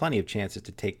 There's been plenty of chances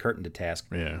to take Curtin to task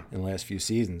in the last few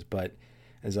seasons, but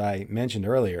as I mentioned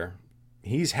earlier,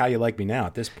 he's how you like me now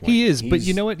at this point. He is, but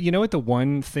you know what? The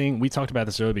one thing we talked about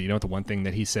this earlier, but you know what? The one thing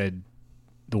he said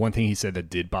that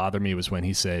did bother me was when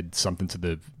he said something to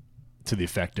the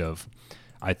effect of,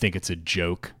 "I think it's a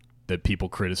joke that people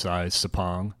criticize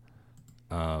Sapong."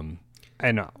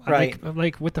 And right.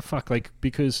 like what the fuck? Like,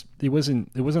 because it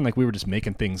wasn't like we were just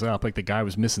making things up. Like, the guy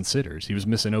was missing sitters, he was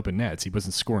missing open nets, he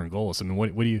wasn't scoring goals. I mean,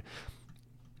 what do you?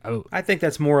 I think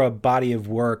that's more a body of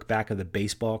work, back of the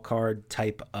baseball card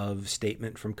type of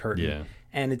statement from Curtin. Yeah.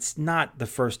 And it's not the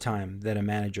first time that a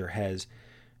manager has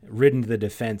ridden to the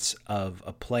defense of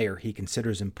a player he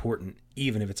considers important,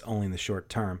 even if it's only in the short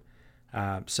term.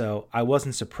 So I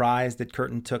wasn't surprised that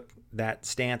Curtin took that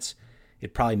stance.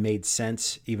 It probably made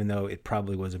sense, even though it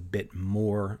probably was a bit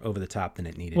more over the top than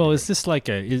it needed. Well, to is be. this like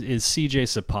is CJ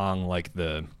Sapong like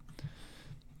the?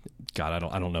 God,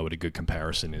 I don't know what a good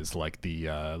comparison is. Like the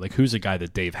like who's a guy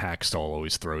that Dave Hackstall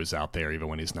always throws out there even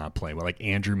when he's not playing? Well, like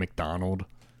Andrew McDonald.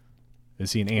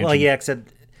 Is he an Andrew? Well, yeah,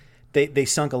 except they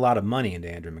sunk a lot of money into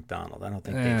Andrew McDonald. I don't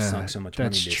think they've sunk so much money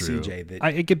into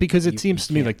CJ. Because it seems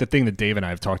to me like the thing that Dave and I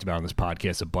have talked about on this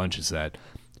podcast a bunch is that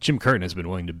Jim Curtin has been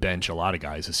willing to bench a lot of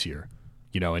guys this year.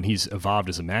 And he's evolved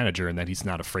as a manager, and that he's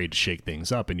not afraid to shake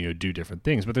things up and do different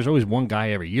things. But there's always one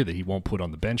guy every year that he won't put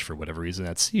on the bench for whatever reason.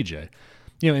 That's CJ.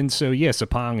 And so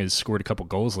Sapong has scored a couple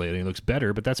goals lately. He looks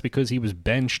better, but that's because he was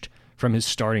benched from his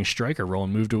starting striker role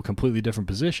and moved to a completely different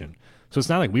position. So it's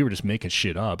not like we were just making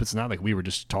shit up. It's not like we were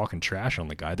just talking trash on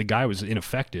the guy. The guy was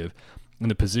ineffective in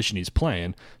the position he's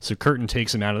playing. So Curtin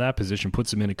takes him out of that position,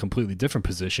 puts him in a completely different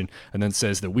position, and then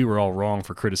says that we were all wrong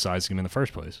for criticizing him in the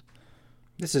first place.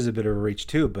 This is a bit of a reach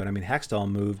too, but Hackstall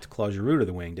moved Claude Giroux to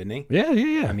the wing, didn't he?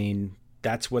 Yeah.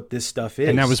 That's what this stuff is.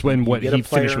 And that was when he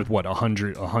finished with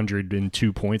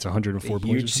 102 points, 104 points.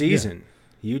 Huge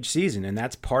season. And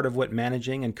that's part of what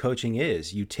managing and coaching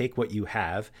is. You take what you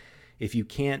have. If you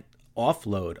can't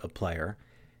offload a player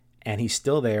and he's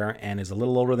still there and is a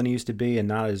little older than he used to be and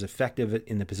not as effective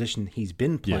in the position he's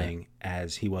been playing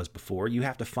as he was before, you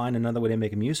have to find another way to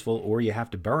make him useful, or you have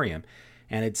to bury him.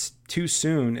 And it's too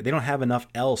soon. They don't have enough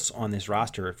else on this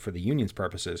roster for the union's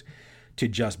purposes to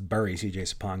just bury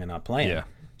CJ Sapong and not play him. Yeah.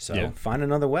 So find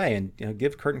another way and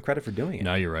give Curtin credit for doing it.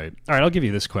 No, you're right. All right, I'll give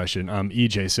you this question.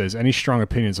 EJ says, any strong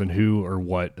opinions on who or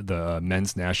what the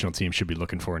men's national team should be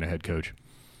looking for in a head coach?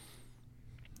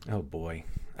 Oh, boy.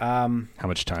 How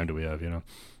much time do we have,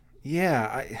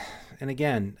 Yeah.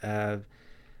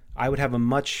 I would have a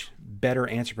much better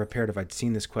answer prepared if I'd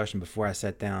seen this question before I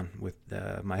sat down with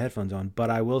my headphones on.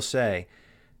 But I will say,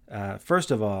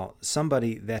 first of all,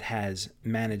 somebody that has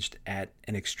managed at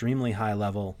an extremely high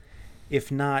level, if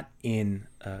not in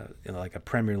like a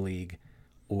Premier League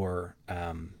or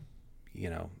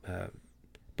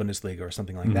Bundesliga or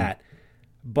something like that,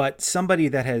 but somebody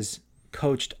that has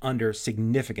coached under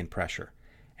significant pressure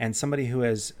and somebody who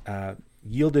has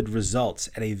yielded results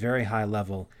at a very high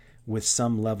level with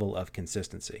some level of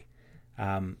consistency.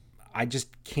 I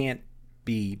just can't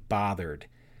be bothered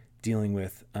dealing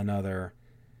with another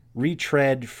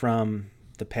retread from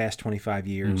the past 25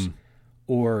 years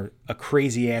or a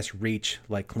crazy-ass reach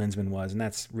like Klinsmann was, and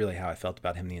that's really how I felt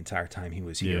about him the entire time he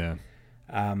was here.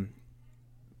 Yeah.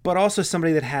 But also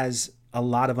somebody that has a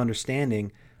lot of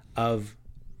understanding of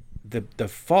the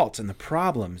faults and the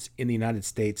problems in the United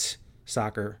States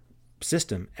soccer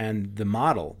system and the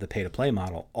model, the pay-to-play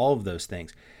model, all of those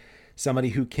things. Somebody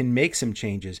who can make some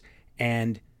changes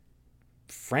and,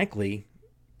 frankly,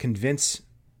 convince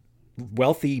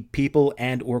wealthy people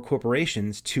and or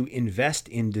corporations to invest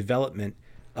in development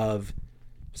of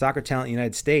soccer talent in the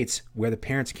United States where the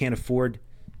parents can't afford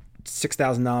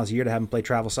 $6,000 a year to have them play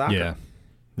travel soccer. Yeah.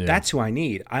 That's who I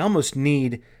need. I almost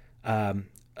need an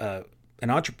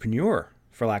entrepreneur,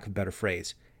 for lack of a better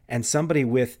phrase, and somebody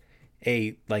with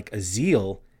a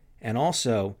zeal and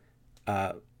also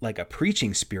like a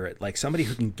preaching spirit, like somebody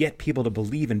who can get people to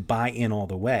believe and buy in all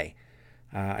the way.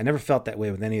 I never felt that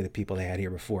way with any of the people they had here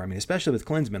before. I mean, especially with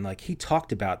Klinsmann, like he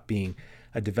talked about being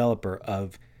a developer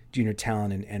of junior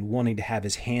talent and wanting to have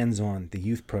his hands on the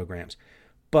youth programs.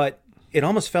 But it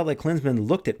almost felt like Klinsmann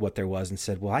looked at what there was and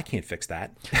said, well, I can't fix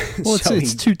that. Well, So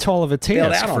it's too tall of a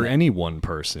task for it. any one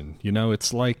person.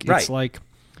 It's like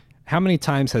how many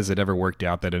times has it ever worked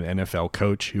out that an NFL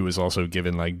coach who was also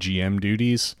given like GM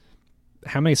duties,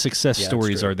 how many success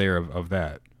stories are there of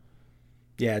that?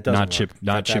 Yeah, it doesn't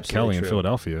Not Chip Kelly in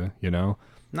Philadelphia,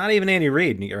 Not even Andy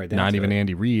Reid. Not even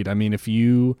Andy Reid. I mean, if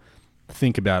you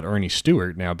think about Ernie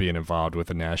Stewart now being involved with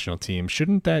the national team,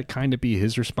 shouldn't that kind of be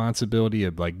his responsibility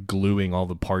of like gluing all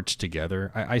the parts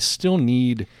together? I still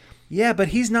need... Yeah, but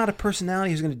he's not a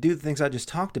personality who's going to do the things I just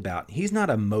talked about. He's not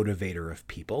a motivator of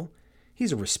people.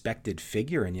 He's a respected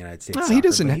figure in the United States soccer, he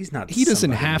doesn't. But he's not. He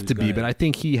doesn't have to be, but I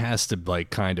think he has to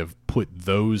like kind of put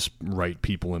those right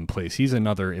people in place. He's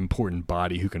another important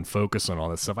body who can focus on all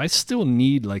that stuff. I still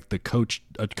need like a coach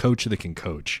that can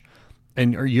coach.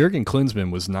 And Jurgen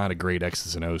Klinsmann was not a great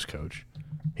X's and O's coach.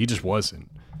 He just wasn't.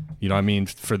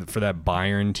 For that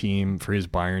Bayern team, for his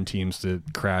Bayern teams to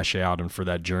crash out, and for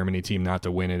that Germany team not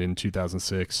to win it in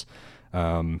 2006.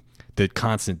 The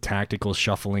constant tactical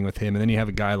shuffling with him, and then you have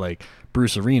a guy like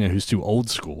Bruce Arena who's too old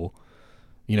school,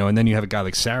 and then you have a guy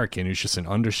like Sarakin who's just an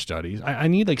understudy. I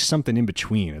need like something in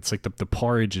between. It's like the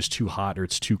porridge is too hot or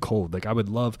it's too cold. Like I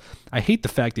hate the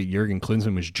fact that Jurgen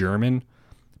Klinsmann was German,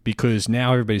 because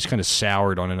now everybody's kind of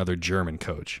soured on another German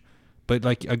coach. But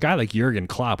like a guy like Jurgen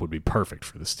Klopp would be perfect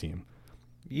for this team.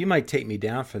 You might take me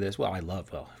down for this. Well,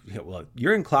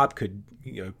 Jurgen Klopp could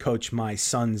coach my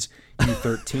son's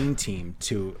U13 team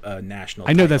to a national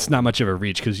I know title. that's not much of a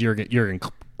reach because Jurgen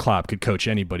Klopp could coach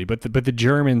anybody, but the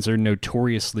Germans are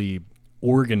notoriously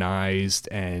organized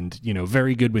and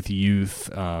very good with youth.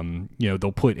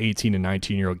 They'll put 18 and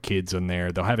 19-year-old kids in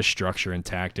there. They'll have a structure and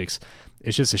tactics.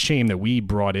 It's just a shame that we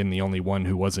brought in the only one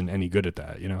who wasn't any good at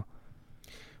that.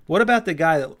 What about the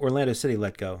guy that Orlando City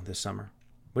let go this summer?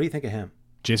 What do you think of him?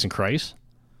 Jason Kreis?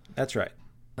 That's right.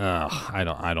 I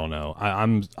don't know.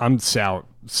 I'm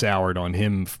soured on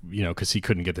him, because he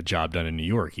couldn't get the job done in New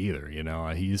York either.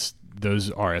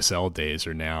 Those RSL days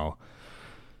are now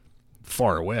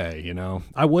far away.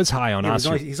 I was high on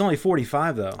Oscar. He's only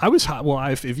 45 though. I was high. Well,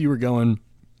 if you were going,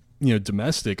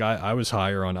 domestic, I was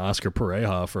higher on Oscar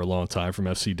Pereja for a long time from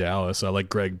FC Dallas. I like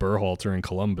Greg Berhalter in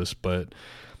Columbus, but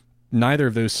neither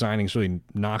of those signings really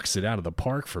knocks it out of the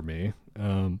park for me.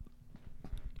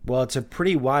 Well, it's a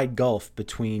pretty wide gulf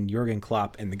between Jurgen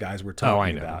Klopp and the guys we're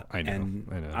talking about. I know.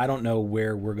 I don't know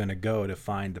where we're going to go to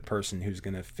find the person who's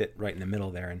going to fit right in the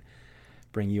middle there and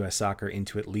bring U.S. soccer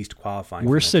into at least qualifying.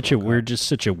 We're just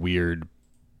such a weird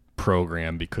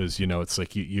program because it's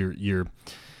like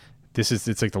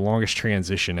it's like the longest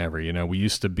transition ever. We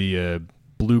used to be a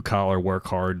blue collar, work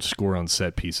hard, score on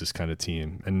set pieces kind of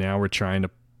team. And now we're trying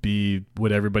to be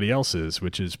what everybody else is,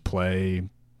 which is play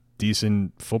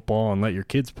decent football and let your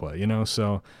kids play, you know?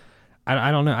 So I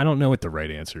don't know. I don't know what the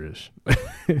right answer is.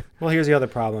 Well, here's the other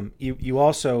problem. You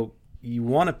want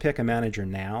to pick a manager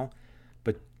now,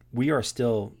 but we are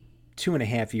still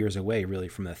 2.5 years away really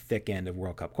from the thick end of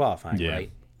World Cup qualifying,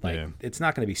 right? Like it's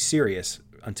not going to be serious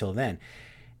until then.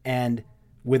 And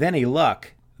with any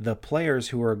luck, the players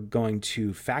who are going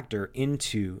to factor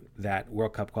into that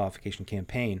World Cup qualification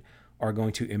campaign are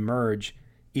going to emerge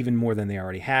even more than they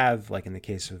already have, like in the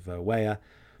case of Weah.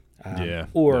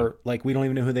 Like we don't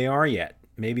even know who they are yet.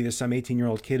 Maybe there's some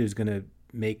 18-year-old kid who's going to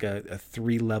make a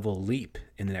 3-level leap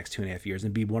in the next 2.5 years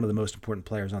and be one of the most important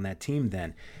players on that team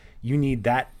then. You need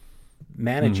that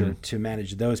manager to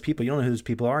manage those people. You don't know who those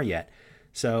people are yet.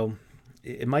 So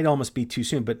it might almost be too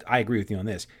soon, but I agree with you on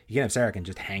this. You can't have Sarachan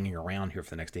just hanging around here for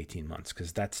the next 18 months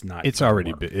because that's not. It's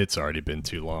already been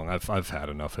too long. I've had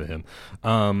enough of him.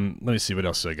 Let me see what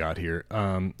else I got here.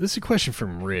 This is a question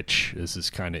from Rich. This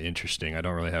is kind of interesting. I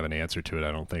don't really have an answer to it,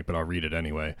 I don't think, but I'll read it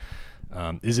anyway.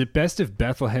 Is it best if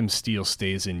Bethlehem Steel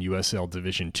stays in USL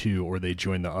Division 2 or they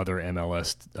join the other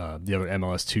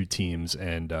MLS 2 teams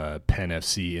and Penn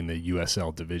FC in the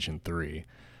USL Division 3?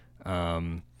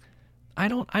 I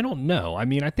don't know. I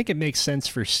mean, I think it makes sense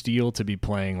for Steel to be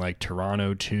playing like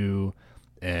Toronto 2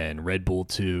 and Red Bull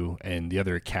 2 and the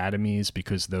other academies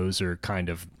because those are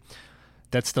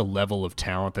that's the level of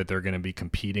talent that they're going to be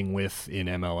competing with in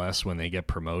MLS when they get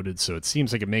promoted. So it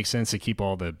seems like it makes sense to keep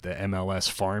all the MLS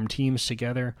farm teams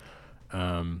together.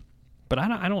 But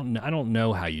I don't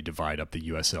know how you divide up the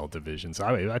USL divisions.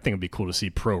 I think it'd be cool to see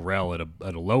Pro Rel at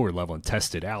a lower level and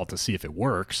test it out to see if it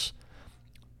works.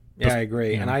 Yeah, I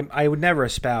agree. And I would never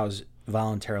espouse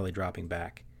voluntarily dropping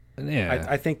back. Yeah.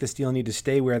 I think the Steel need to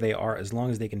stay where they are as long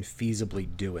as they can feasibly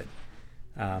do it,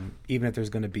 even if there's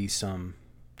going to be some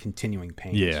continuing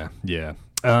pain. Yeah.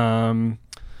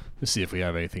 Let's see if we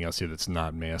have anything else here that's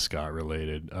not mascot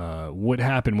related. What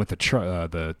happened with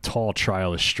the tall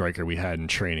trialist striker we had in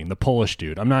training, the Polish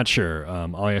dude? I'm not sure.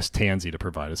 I'll ask Tansy to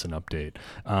provide us an update.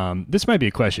 This might be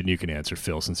a question you can answer,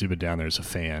 Phil, since you've been down there as a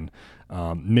fan.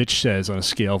 Mitch says, on a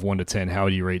scale of 1 to 10, how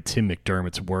do you rate Tim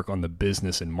McDermott's work on the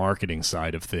business and marketing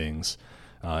side of things?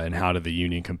 And how did the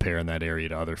Union compare in that area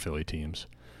to other Philly teams?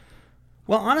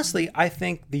 Well, honestly, I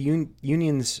think the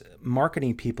Union's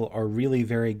marketing people are really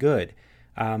very good.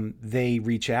 They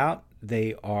reach out.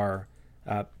 They are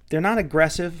they're not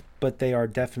aggressive, but they are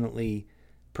definitely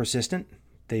persistent.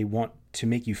 They want to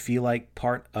make you feel like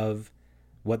part of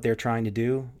what they're trying to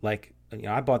do. Like,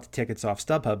 I bought the tickets off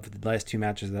StubHub for the last 2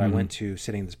 matches that I went to,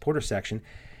 sitting in the supporter section,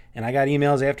 and I got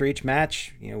emails after each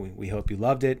match. We hope you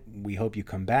loved it. We hope you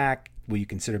come back. Will you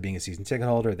consider being a season ticket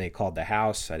holder? They called the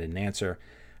house. I didn't answer.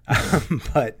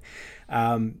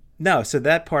 No, so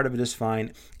that part of it is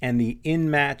fine. And the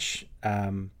in-match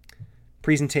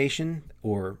presentation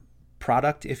or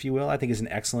product, if you will, I think is an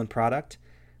excellent product.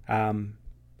 I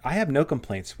have no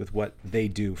complaints with what they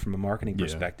do from a marketing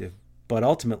perspective, but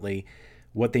ultimately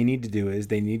what they need to do is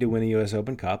they need to win the U.S.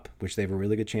 Open Cup, which they have a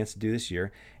really good chance to do this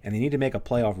year, and they need to make a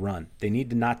playoff run. They need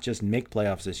to not just make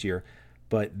playoffs this year,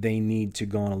 but they need to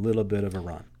go on a little bit of a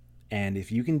run. And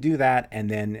if you can do that, and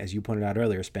then, as you pointed out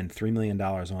earlier, spend $3 million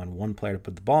on one player to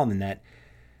put the ball in the net,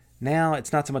 now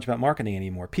it's not so much about marketing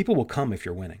anymore. People will come if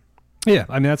you're winning. Yeah,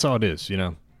 I mean, that's all it is.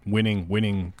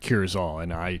 Winning cures all.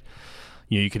 And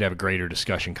you could have a greater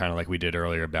discussion, kind of like we did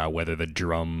earlier, about whether the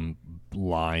drum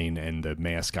line and the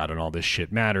mascot and all this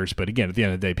shit matters. But again, at the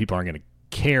end of the day, people aren't going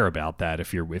to care about that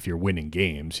if you're winning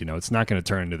games. It's not going to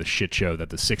turn into the shit show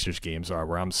that the Sixers games are,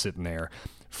 where I'm sitting there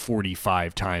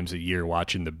 45 times a year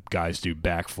watching the guys do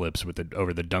backflips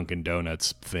over the Dunkin'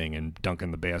 Donuts thing and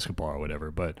dunking the basketball or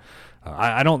whatever. But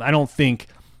I don't think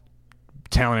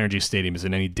Talent Energy Stadium is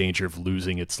in any danger of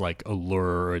losing its like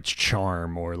allure or its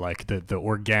charm or like the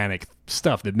organic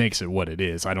stuff that makes it what it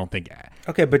is. I don't think.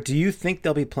 Okay, but do you think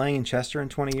they'll be playing in Chester in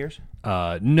 20 years?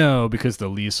 No, because the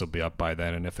lease will be up by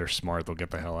then, and if they're smart, they'll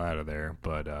get the hell out of there.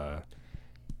 But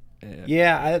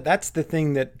that's the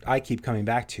thing that I keep coming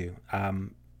back to.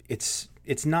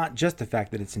 It's not just the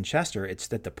fact that it's in Chester; it's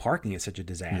that the parking is such a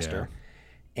disaster,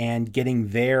 and getting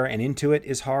there and into it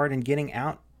is hard, and getting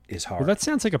out is hard. Well, that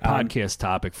sounds like a podcast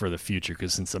topic for the future,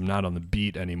 because since I'm not on the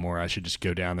beat anymore, I should just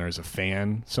go down there as a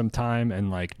fan sometime and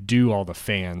like do all the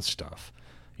fan stuff.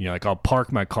 Like I'll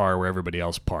park my car where everybody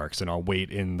else parks, and I'll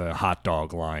wait in the hot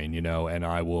dog line, and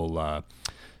I will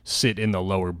sit in the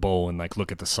lower bowl and like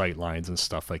look at the sight lines and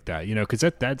stuff like that, because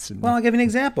that's. Well, I'll give you an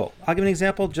example.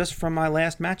 Just from my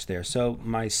last match there. So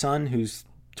my son, who's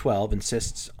 12,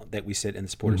 insists that we sit in the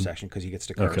supporter section because he gets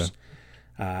to curse.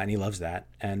 And he loves that.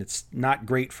 And it's not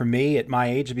great for me at my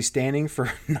age to be standing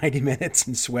for 90 minutes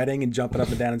and sweating and jumping up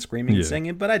and down and screaming and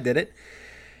singing, but I did it.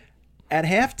 At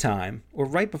halftime, or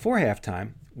right before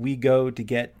halftime, we go to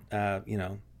get,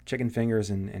 chicken fingers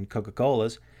and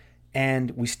Coca-Colas,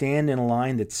 and we stand in a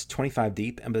line that's 25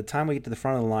 deep. And by the time we get to the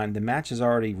front of the line, the match has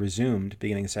already resumed,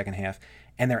 beginning the second half,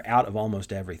 and they're out of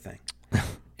almost everything.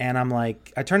 And I'm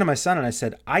like, I turned to my son and I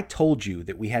said, I told you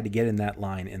that we had to get in that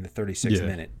line in the 36th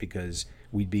minute because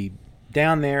we'd be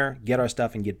down there, get our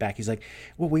stuff, and get back. He's like,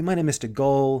 well, we might have missed a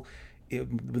goal,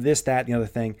 this, that, the other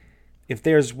thing. If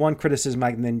there's one criticism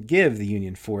I can then give the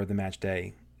Union for the match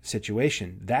day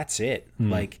situation, that's it.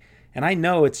 And I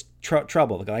know it's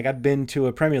trouble. Like I've been to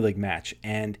a Premier League match,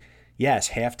 and yes,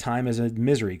 halftime is a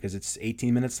misery because it's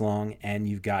 18 minutes long, and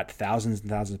you've got thousands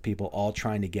and thousands of people all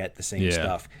trying to get the same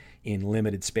stuff in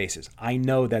limited spaces. I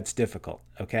know that's difficult,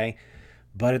 okay?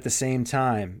 But at the same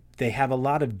time, they have a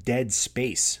lot of dead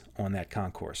space on that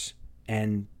concourse.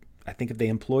 And I think if they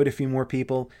employed a few more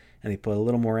people and they put a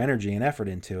little more energy and effort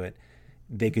into it,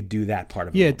 they could do that part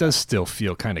of it. Yeah, it does still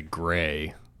feel kind of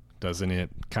gray, doesn't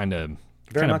it? Kind of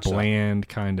bland,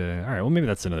 so. kind of. All right, well, maybe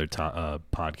that's another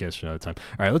podcast for another time.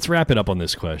 All right, let's wrap it up on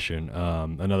this question.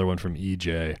 Another one from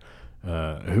EJ.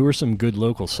 Who are some good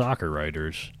local soccer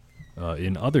writers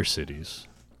in other cities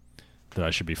that I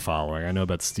should be following? I know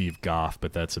about Steve Goff,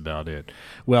 but that's about it.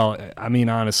 Well, I mean,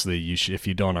 honestly, if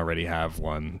you don't already have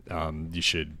one, you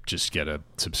should just get a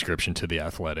subscription to The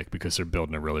Athletic because they're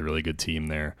building a really, really good team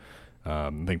there.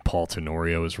 I think Paul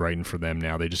Tenorio is writing for them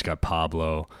now. They just got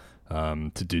Pablo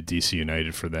to do DC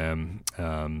United for them.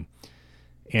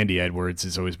 Andy Edwards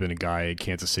has always been a guy at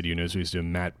Kansas City who knows what he's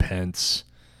doing. Matt Pence,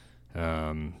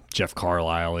 Jeff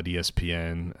Carlisle at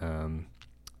ESPN.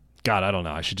 God, I don't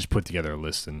know. I should just put together a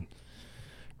list and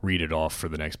read it off for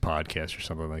the next podcast or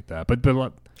something like that. But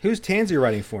who's Tansy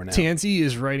writing for now? Tansy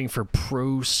is writing for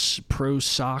Pro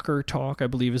Soccer Talk, I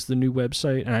believe, is the new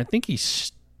website, and I think he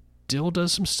still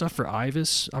does some stuff for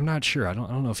Ibis. I'm not sure. I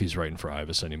don't know if he's writing for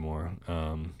Ibis anymore.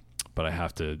 But I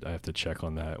have to check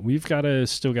on that. We've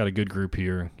still got a good group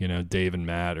here. You know, Dave and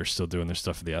Matt are still doing their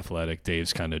stuff for The Athletic.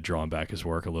 Dave's kind of drawn back his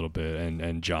work a little bit,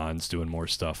 and John's doing more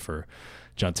stuff for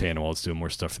John Tannewald's doing more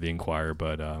stuff for The Inquirer.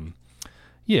 But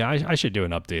yeah, I should do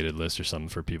an updated list or something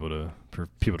for people to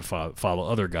follow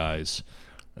other guys.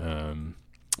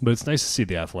 But it's nice to see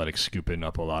The Athletic scooping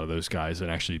up a lot of those guys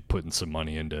and actually putting some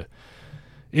money into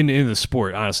the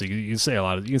sport. Honestly, you can say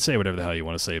whatever the hell you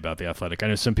want to say about The Athletic. I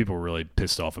know some people were really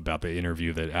pissed off about the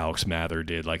interview that Alex Mather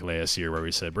did like last year where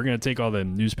we said we're going to take all the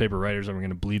newspaper writers and we're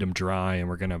going to bleed them dry and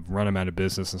we're going to run them out of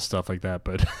business and stuff like that.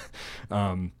 But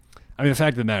I mean, the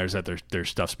fact of the matter is that their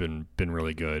stuff's been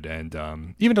really good.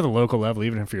 And even to the local level,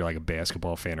 even if you're like a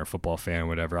basketball fan or football fan or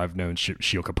whatever, I've known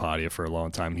Shio Kapadia for a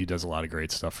long time. He does a lot of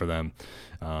great stuff for them.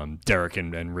 Derek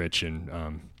and Rich and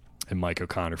Mike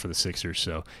O'Connor for the Sixers.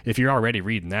 So if you're already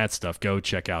reading that stuff, go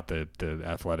check out the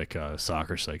Athletic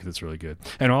soccer site because it's really good.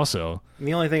 And also,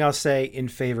 the only thing I'll say in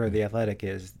favor of The Athletic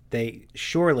is they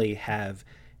surely have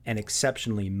an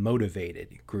exceptionally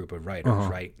motivated group of writers,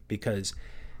 right? Because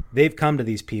they've come to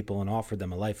these people and offered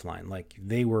them a lifeline. Like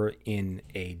they were in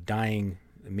a dying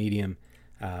medium,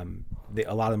 a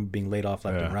lot of them being laid off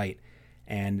left and right.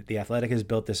 And The Athletic has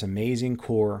built this amazing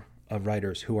core of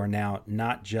writers who are now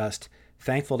not just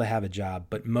thankful to have a job,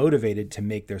 but motivated to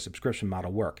make their subscription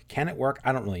model work. Can it work?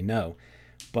 I don't really know.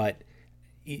 But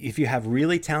if you have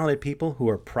really talented people who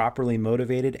are properly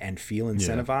motivated and feel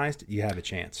incentivized, you have a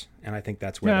chance. And I think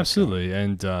that's where absolutely.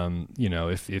 Going. And,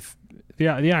 if the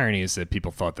irony is that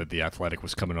people thought that The Athletic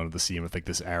was coming onto the scene with like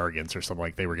this arrogance or something,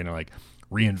 like they were going to like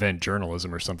reinvent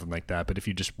journalism or something like that. But if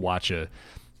you just watch an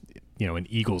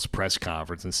Eagles press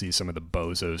conference and see some of the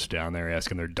bozos down there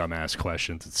asking their dumbass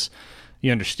questions,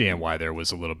 you understand why there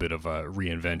was a little bit of a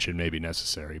reinvention maybe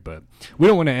necessary. But we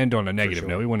don't want to end on a negative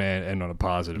note. We want to end on a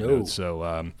positive note.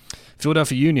 So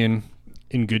Philadelphia Union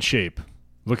in good shape,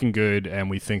 looking good, and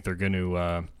we think they're going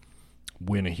to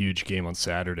win a huge game on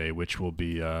Saturday, which we'll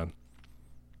be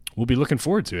looking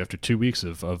forward to after 2 weeks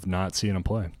of not seeing them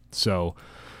play. So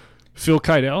Phil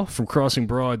Keitel from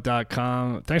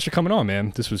crossingbroad.com. Thanks for coming on,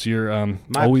 man. This was your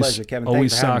my pleasure, Kevin.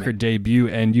 Always Soccer debut,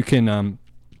 and you can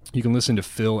listen to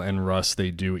Phil and Russ.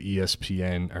 They do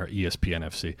ESPN or ESPN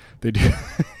FC. They do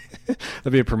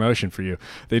that'd be a promotion for you.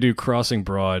 They do Crossing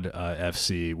Broad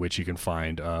FC, which you can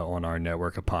find on our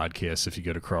network of podcasts. If you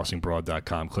go to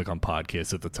crossingbroad.com, click on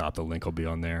podcasts at the top. The link will be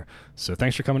on there. So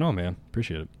thanks for coming on, man.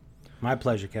 Appreciate it. My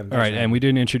pleasure, Kevin. All right, and we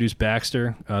didn't introduce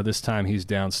Baxter. This time he's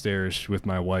downstairs with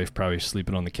my wife, probably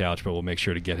sleeping on the couch, but we'll make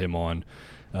sure to get him on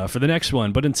for the next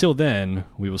one. But until then,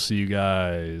 we will see you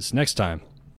guys next time